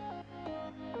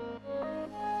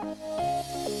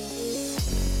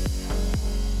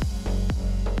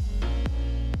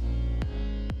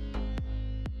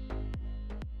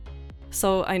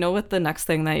 So I know with the next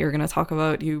thing that you're going to talk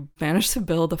about, you managed to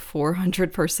build a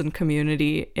 400-person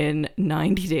community in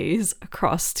 90 days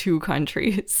across 2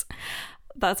 countries.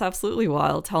 That's absolutely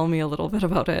wild. Tell me a little bit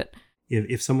about it.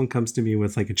 If someone comes to me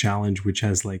with like a challenge which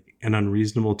has like an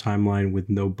unreasonable timeline with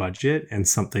no budget and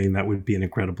something that would be an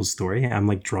incredible story, I'm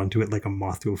like drawn to it like a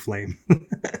moth to a flame.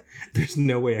 There's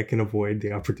no way I can avoid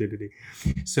the opportunity.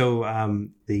 So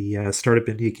the Startup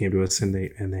India came to us and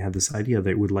they had this idea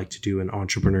they would like to do an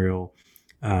entrepreneurial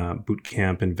boot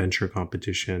camp and venture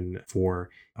competition for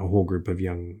a whole group of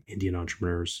young Indian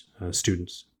entrepreneurs,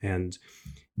 students. And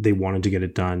they wanted to get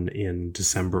it done in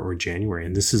December or January.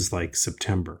 And this is like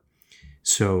September.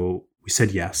 So we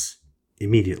said yes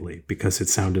immediately because it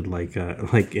sounded like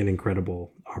an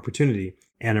incredible opportunity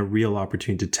and a real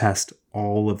opportunity to test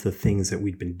all of the things that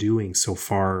we'd been doing so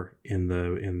far in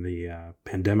the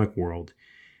pandemic world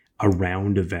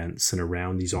around events and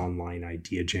around these online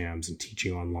idea jams and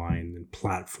teaching online and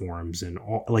platforms and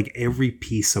all, like every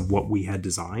piece of what we had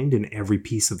designed and every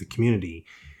piece of the community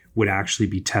would actually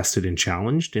be tested and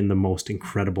challenged in the most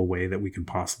incredible way that we could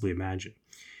possibly imagine.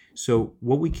 So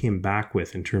what we came back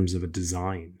with in terms of a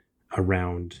design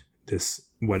around this,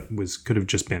 could have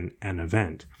just been an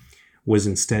event, was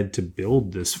instead to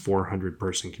build this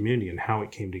 400-person community. And how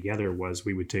it came together was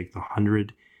we would take the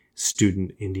 100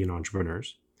 student Indian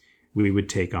entrepreneurs. We would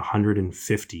take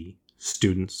 150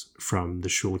 students from the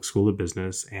Schulich School of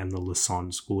Business and the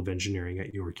Lassonde School of Engineering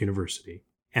at York University.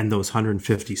 And those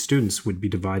 150 students would be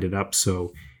divided up.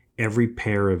 So every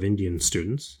pair of Indian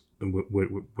students,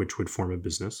 which would form a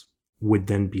business, would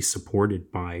then be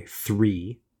supported by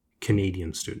 3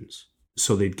 Canadian students.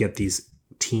 So they'd get these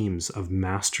teams of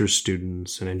master's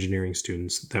students and engineering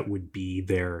students that would be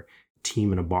their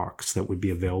team in a box that would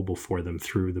be available for them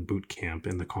through the boot camp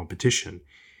and the competition.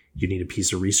 You need a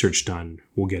piece of research done,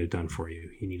 we'll get it done for you.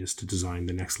 You need us to design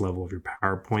the next level of your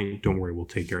PowerPoint, don't worry, we'll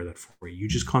take care of that for you. You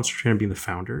just concentrate on being the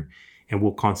founder, and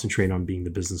we'll concentrate on being the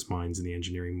business minds and the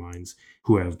engineering minds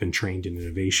who have been trained in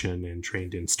innovation and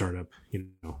trained in startup,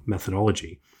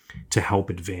 methodology to help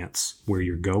advance where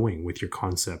you're going with your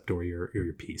concept or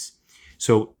your piece.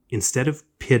 So instead of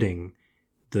pitting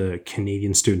the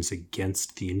Canadian students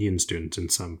against the Indian students in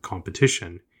some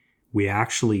competition, we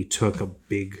actually took a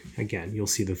big, again, you'll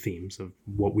see the themes of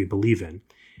what we believe in.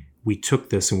 We took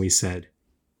this and we said,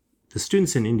 the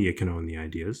students in India can own the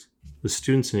ideas. The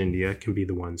students in India can be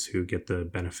the ones who get the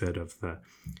benefit of the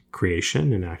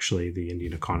creation, and actually the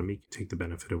Indian economy can take the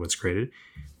benefit of what's created.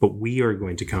 But we are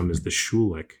going to come as the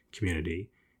Schulich community,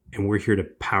 and we're here to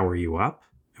power you up,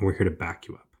 and we're here to back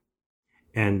you up.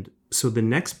 And so the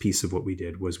next piece of what we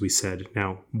did was we said,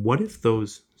 now, what if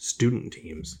those student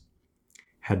teams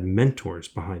had mentors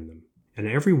behind them? And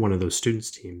every one of those students'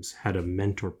 teams had a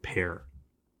mentor pair.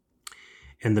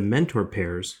 And the mentor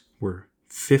pairs were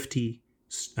 50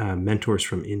 mentors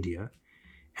from India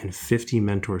and 50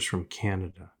 mentors from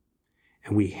Canada.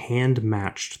 And we hand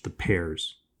matched the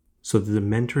pairs so that the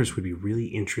mentors would be really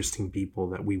interesting people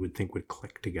that we would think would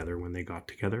click together when they got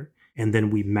together. And then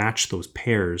we matched those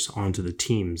pairs onto the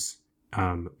teams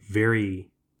very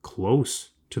close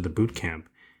to the boot camp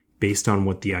based on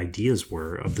what the ideas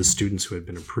were of the students who had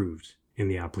been approved in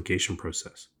the application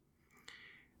process.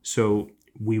 So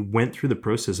we went through the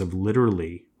process of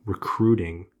literally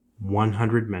recruiting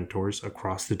 100 mentors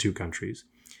across the 2 countries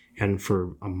And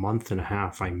for a month and a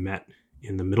half, I met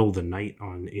in the middle of the night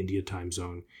on India time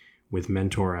zone with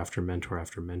mentor after mentor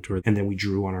after mentor. And then we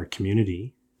drew on our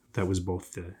community that was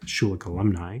both the Schulich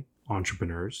alumni,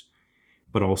 entrepreneurs,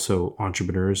 but also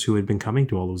entrepreneurs who had been coming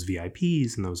to all those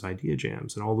VIPs and those idea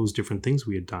jams and all those different things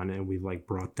we had done. And we like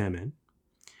brought them in.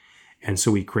 And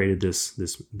so we created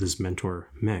this mentor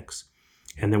mix.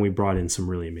 And then we brought in some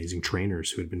really amazing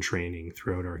trainers who had been training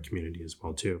throughout our community as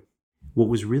well too. What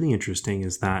was really interesting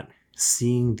is that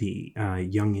seeing the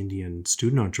young Indian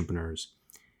student entrepreneurs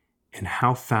and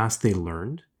how fast they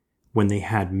learned when they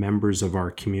had members of our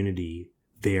community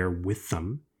there with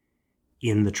them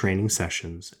in the training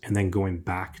sessions, and then going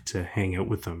back to hang out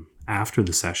with them after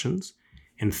the sessions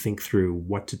and think through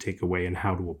what to take away and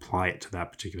how to apply it to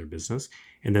that particular business.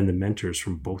 And then the mentors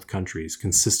from both countries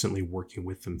consistently working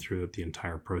with them throughout the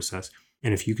entire process.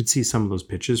 And if you could see some of those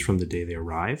pitches from the day they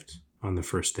arrived on the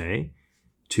first day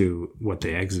to what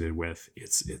they exited with,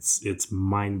 it's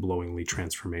mind-blowingly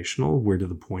transformational. We're to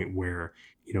the point where,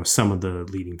 you know, some of the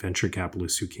leading venture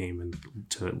capitalists who came and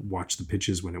to watch the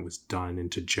pitches when it was done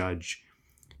and to judge,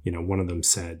 you know, one of them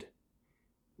said,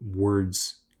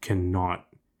 words cannot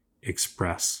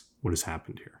express what has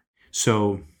happened here.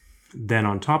 So then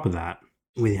on top of that,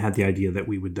 we had the idea that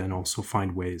we would then also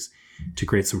find ways to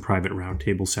create some private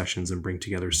roundtable sessions and bring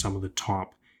together some of the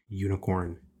top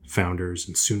unicorn founders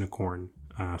and Soonicorn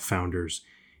founders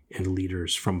and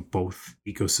leaders from both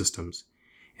ecosystems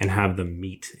and have them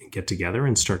meet and get together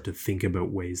and start to think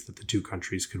about ways that the two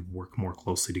countries could work more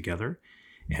closely together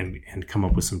and come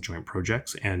up with some joint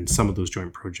projects. And some of those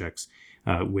joint projects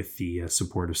with the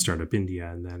support of Startup India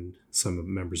and then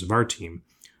some members of our team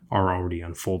are already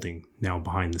unfolding now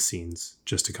behind the scenes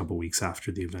just a couple weeks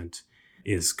after the event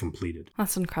is completed.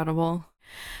 That's incredible.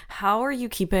 How are you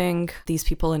keeping these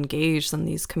people engaged and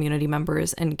these community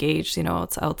members engaged? You know,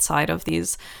 it's outside of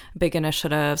these big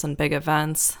initiatives and big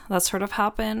events that sort of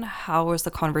happen. How is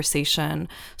the conversation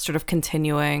sort of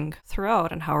continuing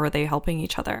throughout, and how are they helping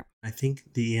each other? I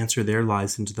think the answer there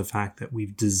lies into the fact that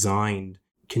we've designed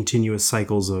continuous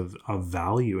cycles of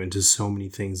value into so many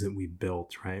things that we've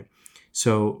built, right?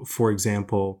 So, for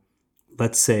example,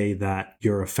 let's say that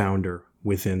you're a founder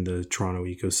within the Toronto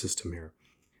ecosystem here.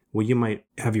 Well, you might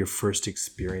have your first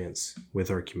experience with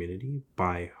our community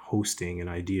by hosting an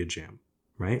idea jam,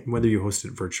 right? Whether you host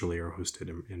it virtually or host it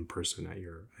in person at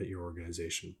your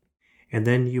organization. And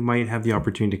then you might have the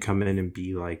opportunity to come in and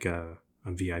be like a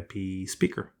VIP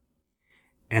speaker.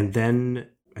 And then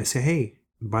I say, hey,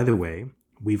 by the way,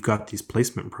 we've got these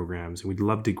placement programs and we'd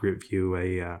love to give you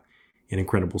an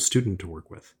incredible student to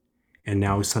work with. And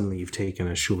now suddenly you've taken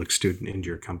a Schulich student into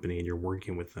your company and you're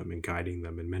working with them and guiding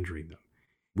them and mentoring them.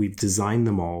 We've designed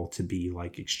them all to be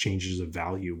like exchanges of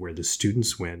value where the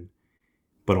students win,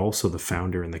 but also the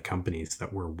founder and the companies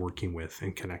that we're working with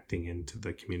and connecting into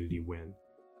the community win.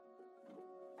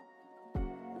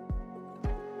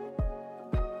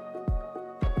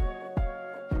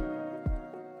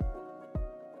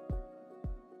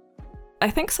 I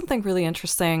think something really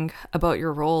interesting about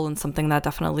your role and something that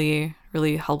definitely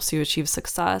really helps you achieve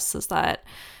success is that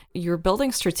you're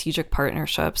building strategic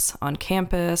partnerships on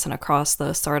campus and across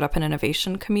the startup and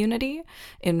innovation community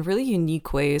in really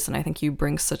unique ways. And I think you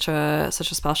bring such a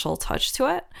special touch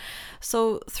to it.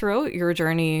 So throughout your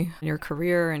journey, your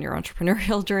career and your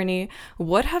entrepreneurial journey,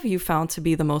 what have you found to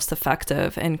be the most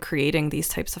effective in creating these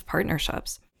types of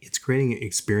partnerships? It's creating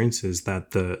experiences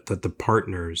that the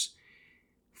partners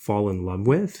fall in love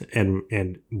with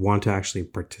and want to actually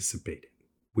participate in.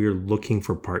 We're looking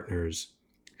for partners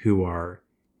who are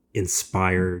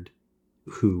inspired,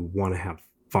 who want to have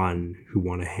fun, who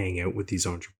want to hang out with these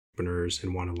entrepreneurs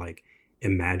and want to like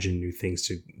imagine new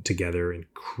things together and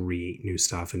create new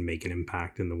stuff and make an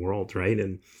impact in the world, right?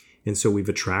 And so we've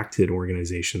attracted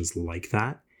organizations like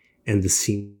that, and the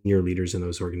senior leaders in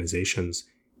those organizations,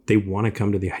 they want to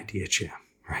come to the Idea Jam,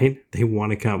 right? They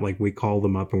want to come, like we call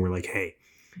them up and we're like, hey,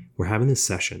 we're having this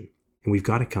session and we've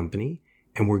got a company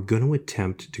and we're going to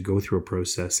attempt to go through a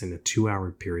process in a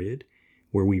 2-hour period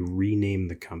where we rename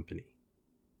the company,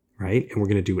 right? And we're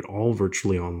going to do it all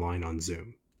virtually online on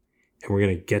Zoom. And we're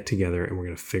going to get together and we're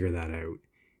going to figure that out.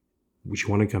 Would you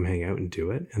want to come hang out and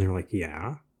do it? And they're like,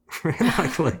 yeah.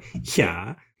 like,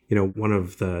 yeah. You know, one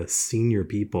of the senior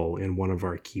people and one of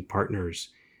our key partners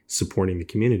supporting the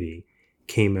community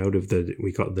came out of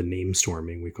we call it the name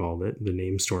storming, we called it the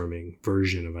name storming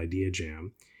version of Idea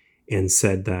Jam, and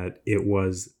said that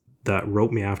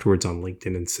wrote me afterwards on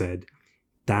LinkedIn and said,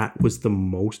 that was the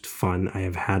most fun I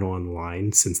have had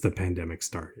online since the pandemic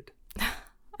started.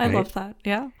 I love that.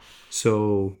 Yeah.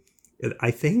 So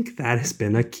I think that has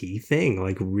been a key thing,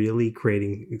 like really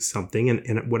creating something.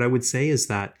 And what I would say is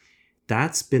that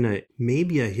that's been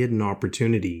maybe a hidden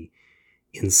opportunity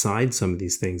inside some of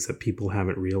these things that people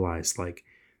haven't realized. Like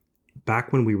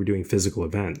back when we were doing physical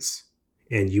events,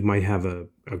 and you might have a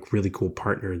really cool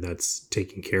partner that's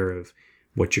taking care of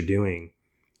what you're doing,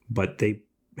 but they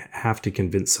have to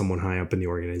convince someone high up in the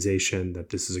organization that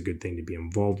this is a good thing to be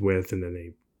involved with. And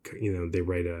then they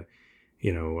write a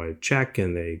check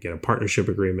and they get a partnership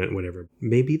agreement, whatever.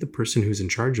 Maybe the person who's in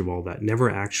charge of all that never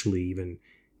actually even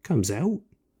comes out,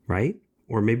 right?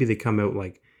 Or maybe they come out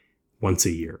like once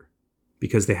a year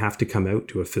because they have to come out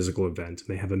to a physical event and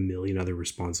they have a million other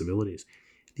responsibilities.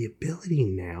 The ability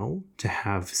now to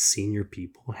have senior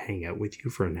people hang out with you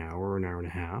for an hour or an hour and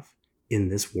a half in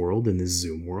this world, in this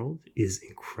Zoom world, is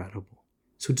incredible.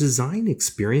 So design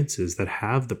experiences that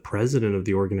have the president of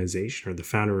the organization or the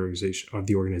founder of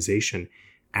the organization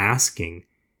asking,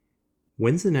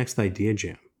 when's the next idea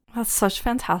jam? That's such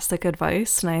fantastic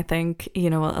advice. And I think,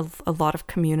 a lot of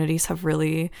communities have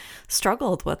really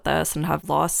struggled with this and have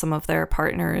lost some of their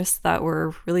partners that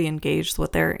were really engaged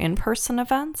with their in-person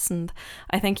events. And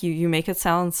I think you make it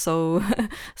sound so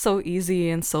so easy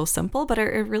and so simple, but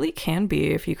it really can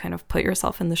be if you kind of put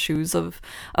yourself in the shoes of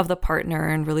the partner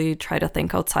and really try to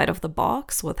think outside of the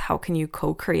box with how can you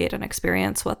co-create an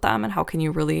experience with them and how can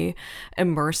you really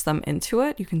immerse them into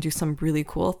it. You can do some really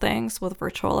cool things with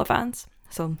virtual events.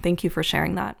 So thank you for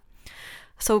sharing that.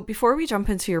 So before we jump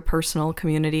into your personal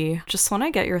community, just want to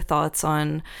get your thoughts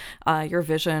on your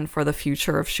vision for the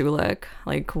future of Schulich.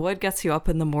 Like, what gets you up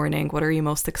in the morning? What are you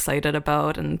most excited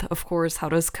about? And of course, how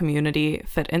does community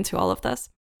fit into all of this?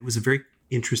 It was a very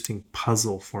interesting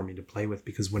puzzle for me to play with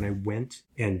because when I went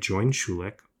and joined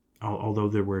Schulich, although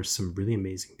there were some really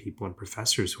amazing people and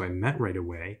professors who I met right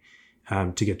away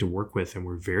to get to work with and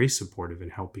were very supportive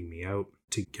in helping me out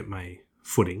to get my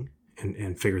footing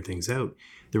and figure things out.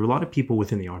 There were a lot of people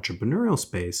within the entrepreneurial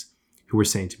space who were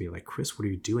saying to me, like, Chris, what are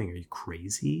you doing? Are you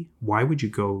crazy? Why would you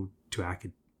go to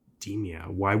academia?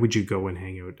 Why would you go and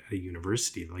hang out at a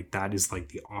university? Like, that is like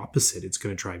the opposite. It's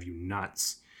going to drive you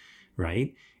nuts,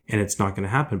 right? And it's not going to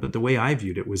happen. But the way I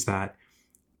viewed it was that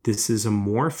this is a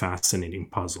more fascinating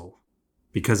puzzle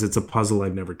because it's a puzzle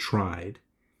I've never tried.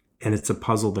 And it's a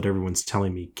puzzle that everyone's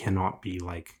telling me cannot be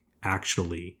like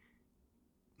actually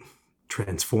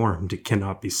transformed. It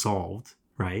cannot be solved,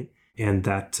 right? And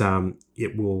that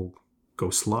it will go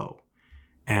slow.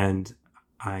 And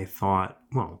I thought,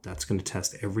 well, that's going to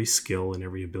test every skill and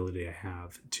every ability I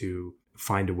have to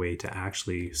find a way to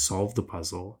actually solve the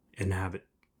puzzle and have it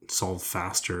solved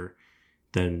faster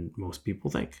than most people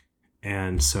think.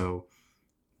 And so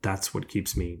that's what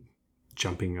keeps me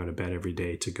jumping out of bed every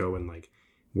day to go and like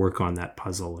work on that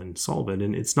puzzle and solve it.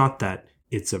 And it's not that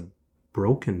it's a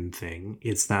broken thing.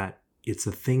 It's that it's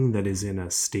a thing that is in a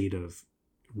state of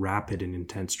rapid and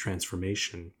intense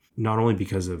transformation, not only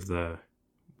because of the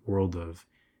world of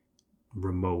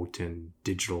remote and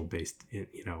digital based,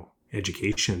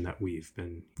 education that we've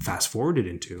been fast forwarded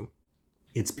into.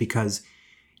 It's because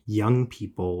young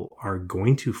people are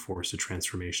going to force a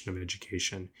transformation of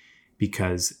education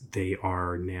because they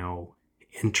are now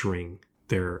entering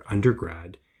their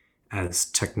undergrad as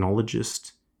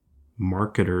technologists,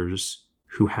 marketers,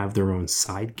 who have their own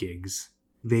side gigs.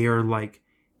 They are like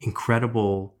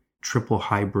incredible triple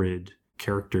hybrid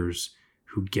characters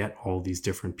who get all these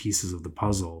different pieces of the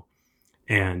puzzle.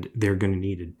 And they're going to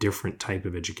need a different type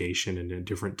of education and a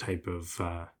different type of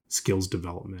skills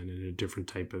development and a different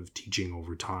type of teaching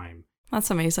over time.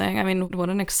 That's amazing. I mean, what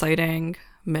an exciting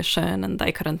mission. And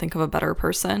I couldn't think of a better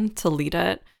person to lead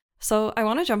it. So I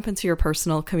want to jump into your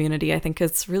personal community. I think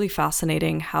it's really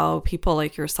fascinating how people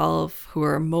like yourself who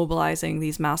are mobilizing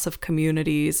these massive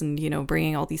communities and,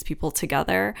 bringing all these people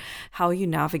together, how you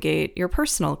navigate your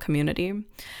personal community.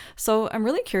 So I'm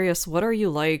really curious, what are you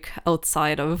like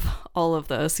outside of all of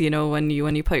this? When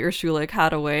you put your Schulich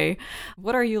hat away,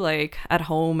 what are you like at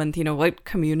home and, what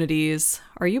communities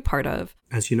are you part of?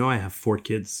 As you know, I have 4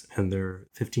 kids and they're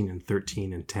 15 and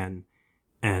 13 and 10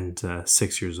 and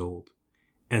 6 years old.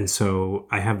 And so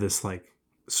I have this like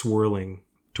swirling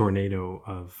tornado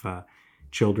of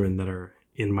children that are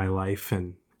in my life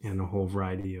and a whole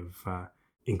variety of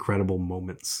incredible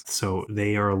moments. So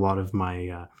they are a lot of my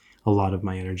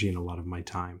energy and a lot of my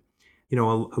time. A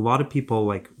lot of people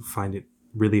like find it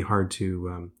really hard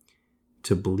to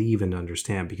believe and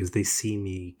understand because they see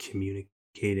me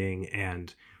communicating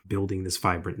and building this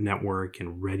vibrant network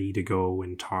and ready to go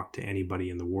and talk to anybody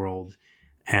in the world.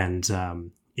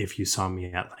 And if you saw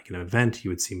me at like an event, you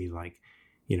would see me like,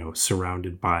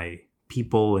 surrounded by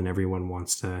people and everyone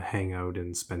wants to hang out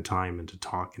and spend time and to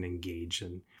talk and engage.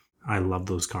 And I love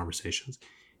those conversations.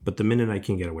 But the minute I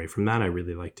can get away from that, I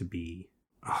really like to be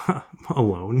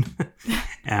alone.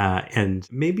 And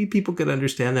maybe people could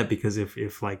understand that, because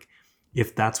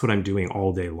if that's what I'm doing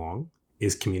all day long,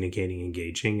 is communicating,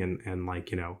 engaging, and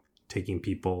like, taking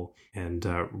people and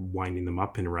winding them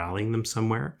up and rallying them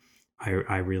somewhere,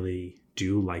 I really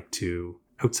do like to,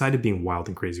 outside of being wild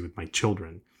and crazy with my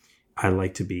children, I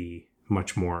like to be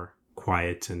much more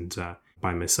quiet and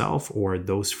by myself, or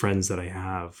those friends that I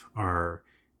have are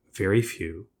very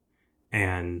few,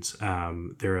 and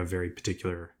they're a very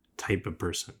particular type of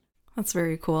person. That's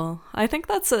very cool. I think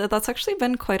that's actually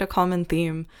been quite a common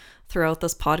theme throughout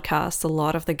this podcast. A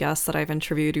lot of the guests that I've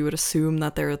interviewed, you would assume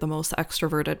that they're the most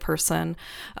extroverted person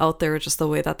out there, just the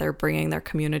way that they're bringing their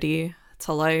community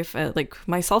to life, like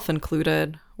myself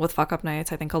included. With Fuck Up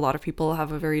Nights, I think a lot of people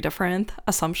have a very different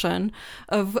assumption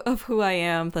of who I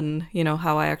am than,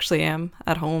 how I actually am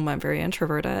at home. I'm very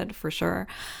introverted for sure.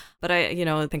 But I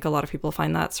think a lot of people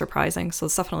find that surprising. So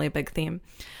it's definitely a big theme.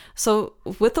 So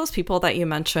with those people that you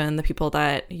mentioned, the people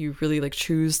that you really like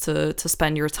choose to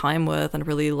spend your time with and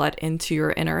really let into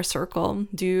your inner circle,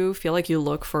 do you feel like you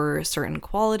look for certain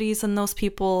qualities in those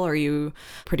people? Are you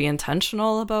pretty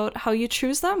intentional about how you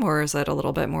choose them, or is it a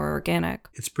little bit more organic?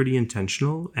 It's pretty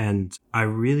intentional, and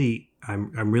I'm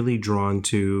really drawn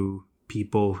to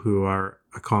people who are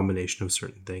a combination of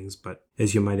certain things. But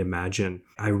as you might imagine,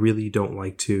 I really don't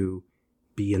like to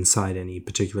be inside any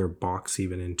particular box,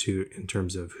 even in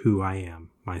terms of who I am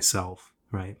myself,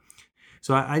 right?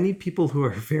 So I need people who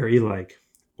are very like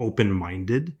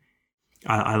open-minded.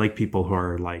 I like people who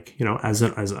are like, as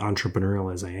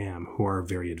entrepreneurial as I am, who are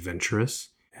very adventurous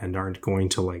and aren't going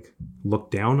to like look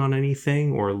down on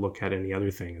anything or look at any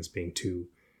other thing as being too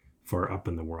far up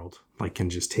in the world, like can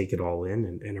just take it all in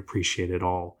and appreciate it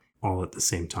all at the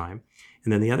same time.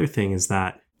 And then the other thing is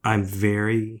that I'm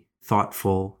very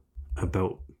thoughtful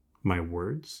about my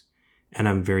words, and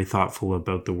I'm very thoughtful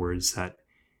about the words that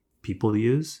people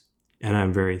use, and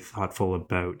I'm very thoughtful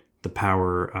about the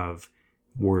power of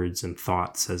words and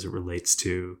thoughts as it relates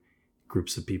to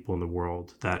groups of people in the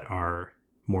world that are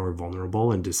more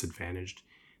vulnerable and disadvantaged.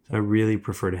 So I really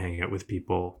prefer to hang out with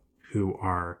people who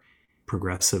are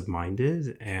progressive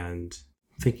minded and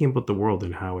thinking about the world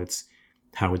and how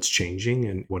it's changing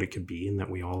and what it could be, and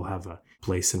that we all have a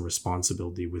place and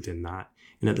responsibility within that.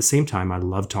 And at the same time, I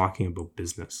love talking about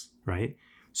business, right?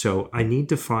 So I need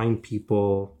to find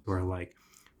people who are like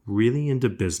really into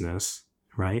business,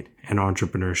 right? And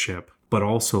entrepreneurship, but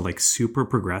also like super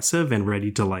progressive and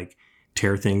ready to like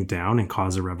tear things down and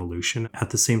cause a revolution at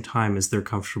the same time as they're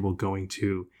comfortable going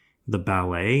to the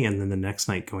ballet and then the next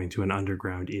night going to an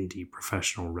underground indie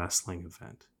professional wrestling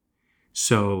event.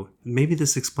 So maybe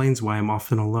this explains why I'm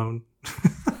often alone.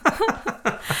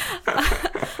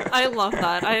 I love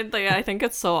that. I think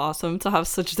it's so awesome to have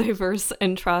such diverse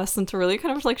interests and to really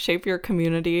kind of like shape your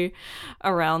community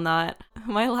around that.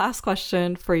 My last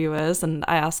question for you is, and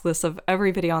I ask this of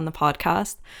every video on the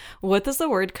podcast, what does the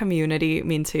word community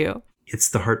mean to you? It's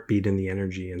the heartbeat and the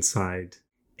energy inside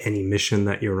any mission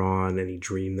that you're on, any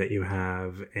dream that you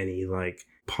have, any like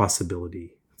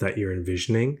possibility that you're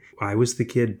envisioning. I was the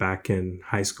kid back in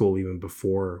high school, even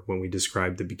before when we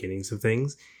described the beginnings of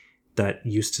things, that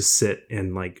used to sit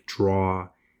and like draw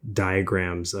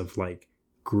diagrams of like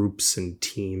groups and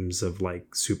teams of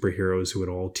like superheroes who would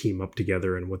all team up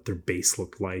together and what their base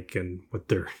looked like and what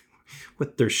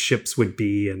their ships would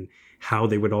be and how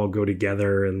they would all go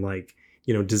together, and like,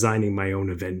 designing my own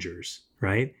Avengers,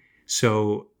 right?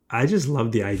 So I just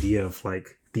love the idea of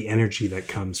like the energy that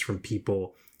comes from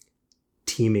people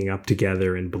teaming up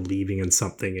together and believing in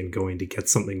something and going to get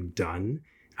something done.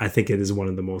 I think it is one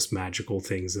of the most magical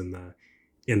things in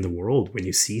the world when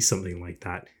you see something like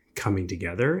that coming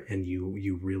together and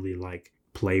you really like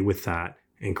play with that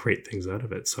and create things out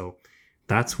of it. So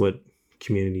that's what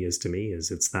community is to me,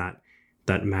 is it's that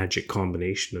magic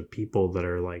combination of people that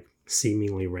are like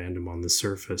seemingly random on the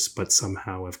surface, but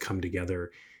somehow have come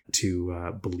together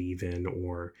to believe in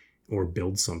or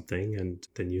build something, and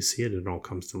then you see it all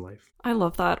comes to life. I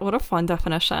love that. What a fun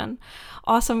definition.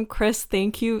 Awesome. Chris,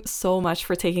 thank you so much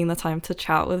for taking the time to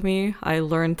chat with me. I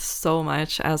learned so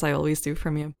much, as I always do,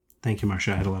 from you. Thank you,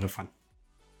 Marsha. I had a lot of fun.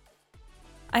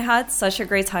 I had such a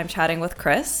great time chatting with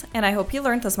Chris, and I hope you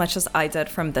learned as much as I did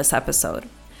from this episode.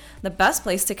 The best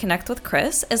place to connect with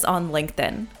Chris is on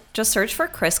LinkedIn. Just search for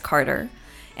Chris Carter.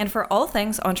 And for all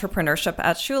things entrepreneurship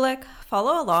at Schulich,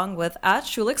 follow along with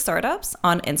 @Schulich Startups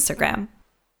on Instagram.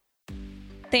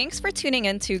 Thanks for tuning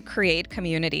in to Create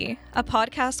Community, a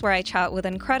podcast where I chat with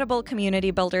incredible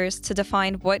community builders to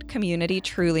define what community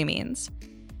truly means.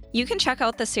 You can check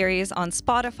out the series on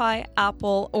Spotify,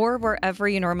 Apple, or wherever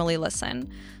you normally listen.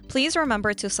 Please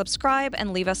remember to subscribe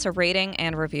and leave us a rating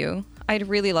and review. I'd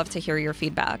really love to hear your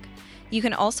feedback. You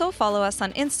can also follow us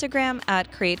on Instagram at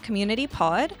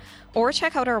CreateCommunityPod or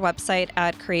check out our website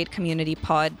at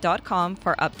createcommunitypod.com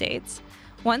for updates.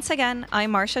 Once again,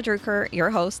 I'm Marsha Drucker,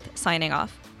 your host, signing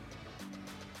off.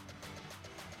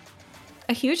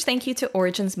 A huge thank you to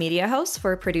Origins Media House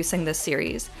for producing this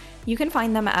series. You can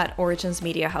find them at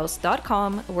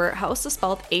originsmediahouse.com, where house is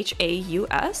spelled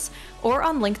H-A-U-S, or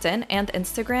on LinkedIn and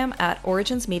Instagram at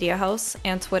Origins Media House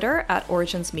and Twitter at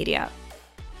Origins Media.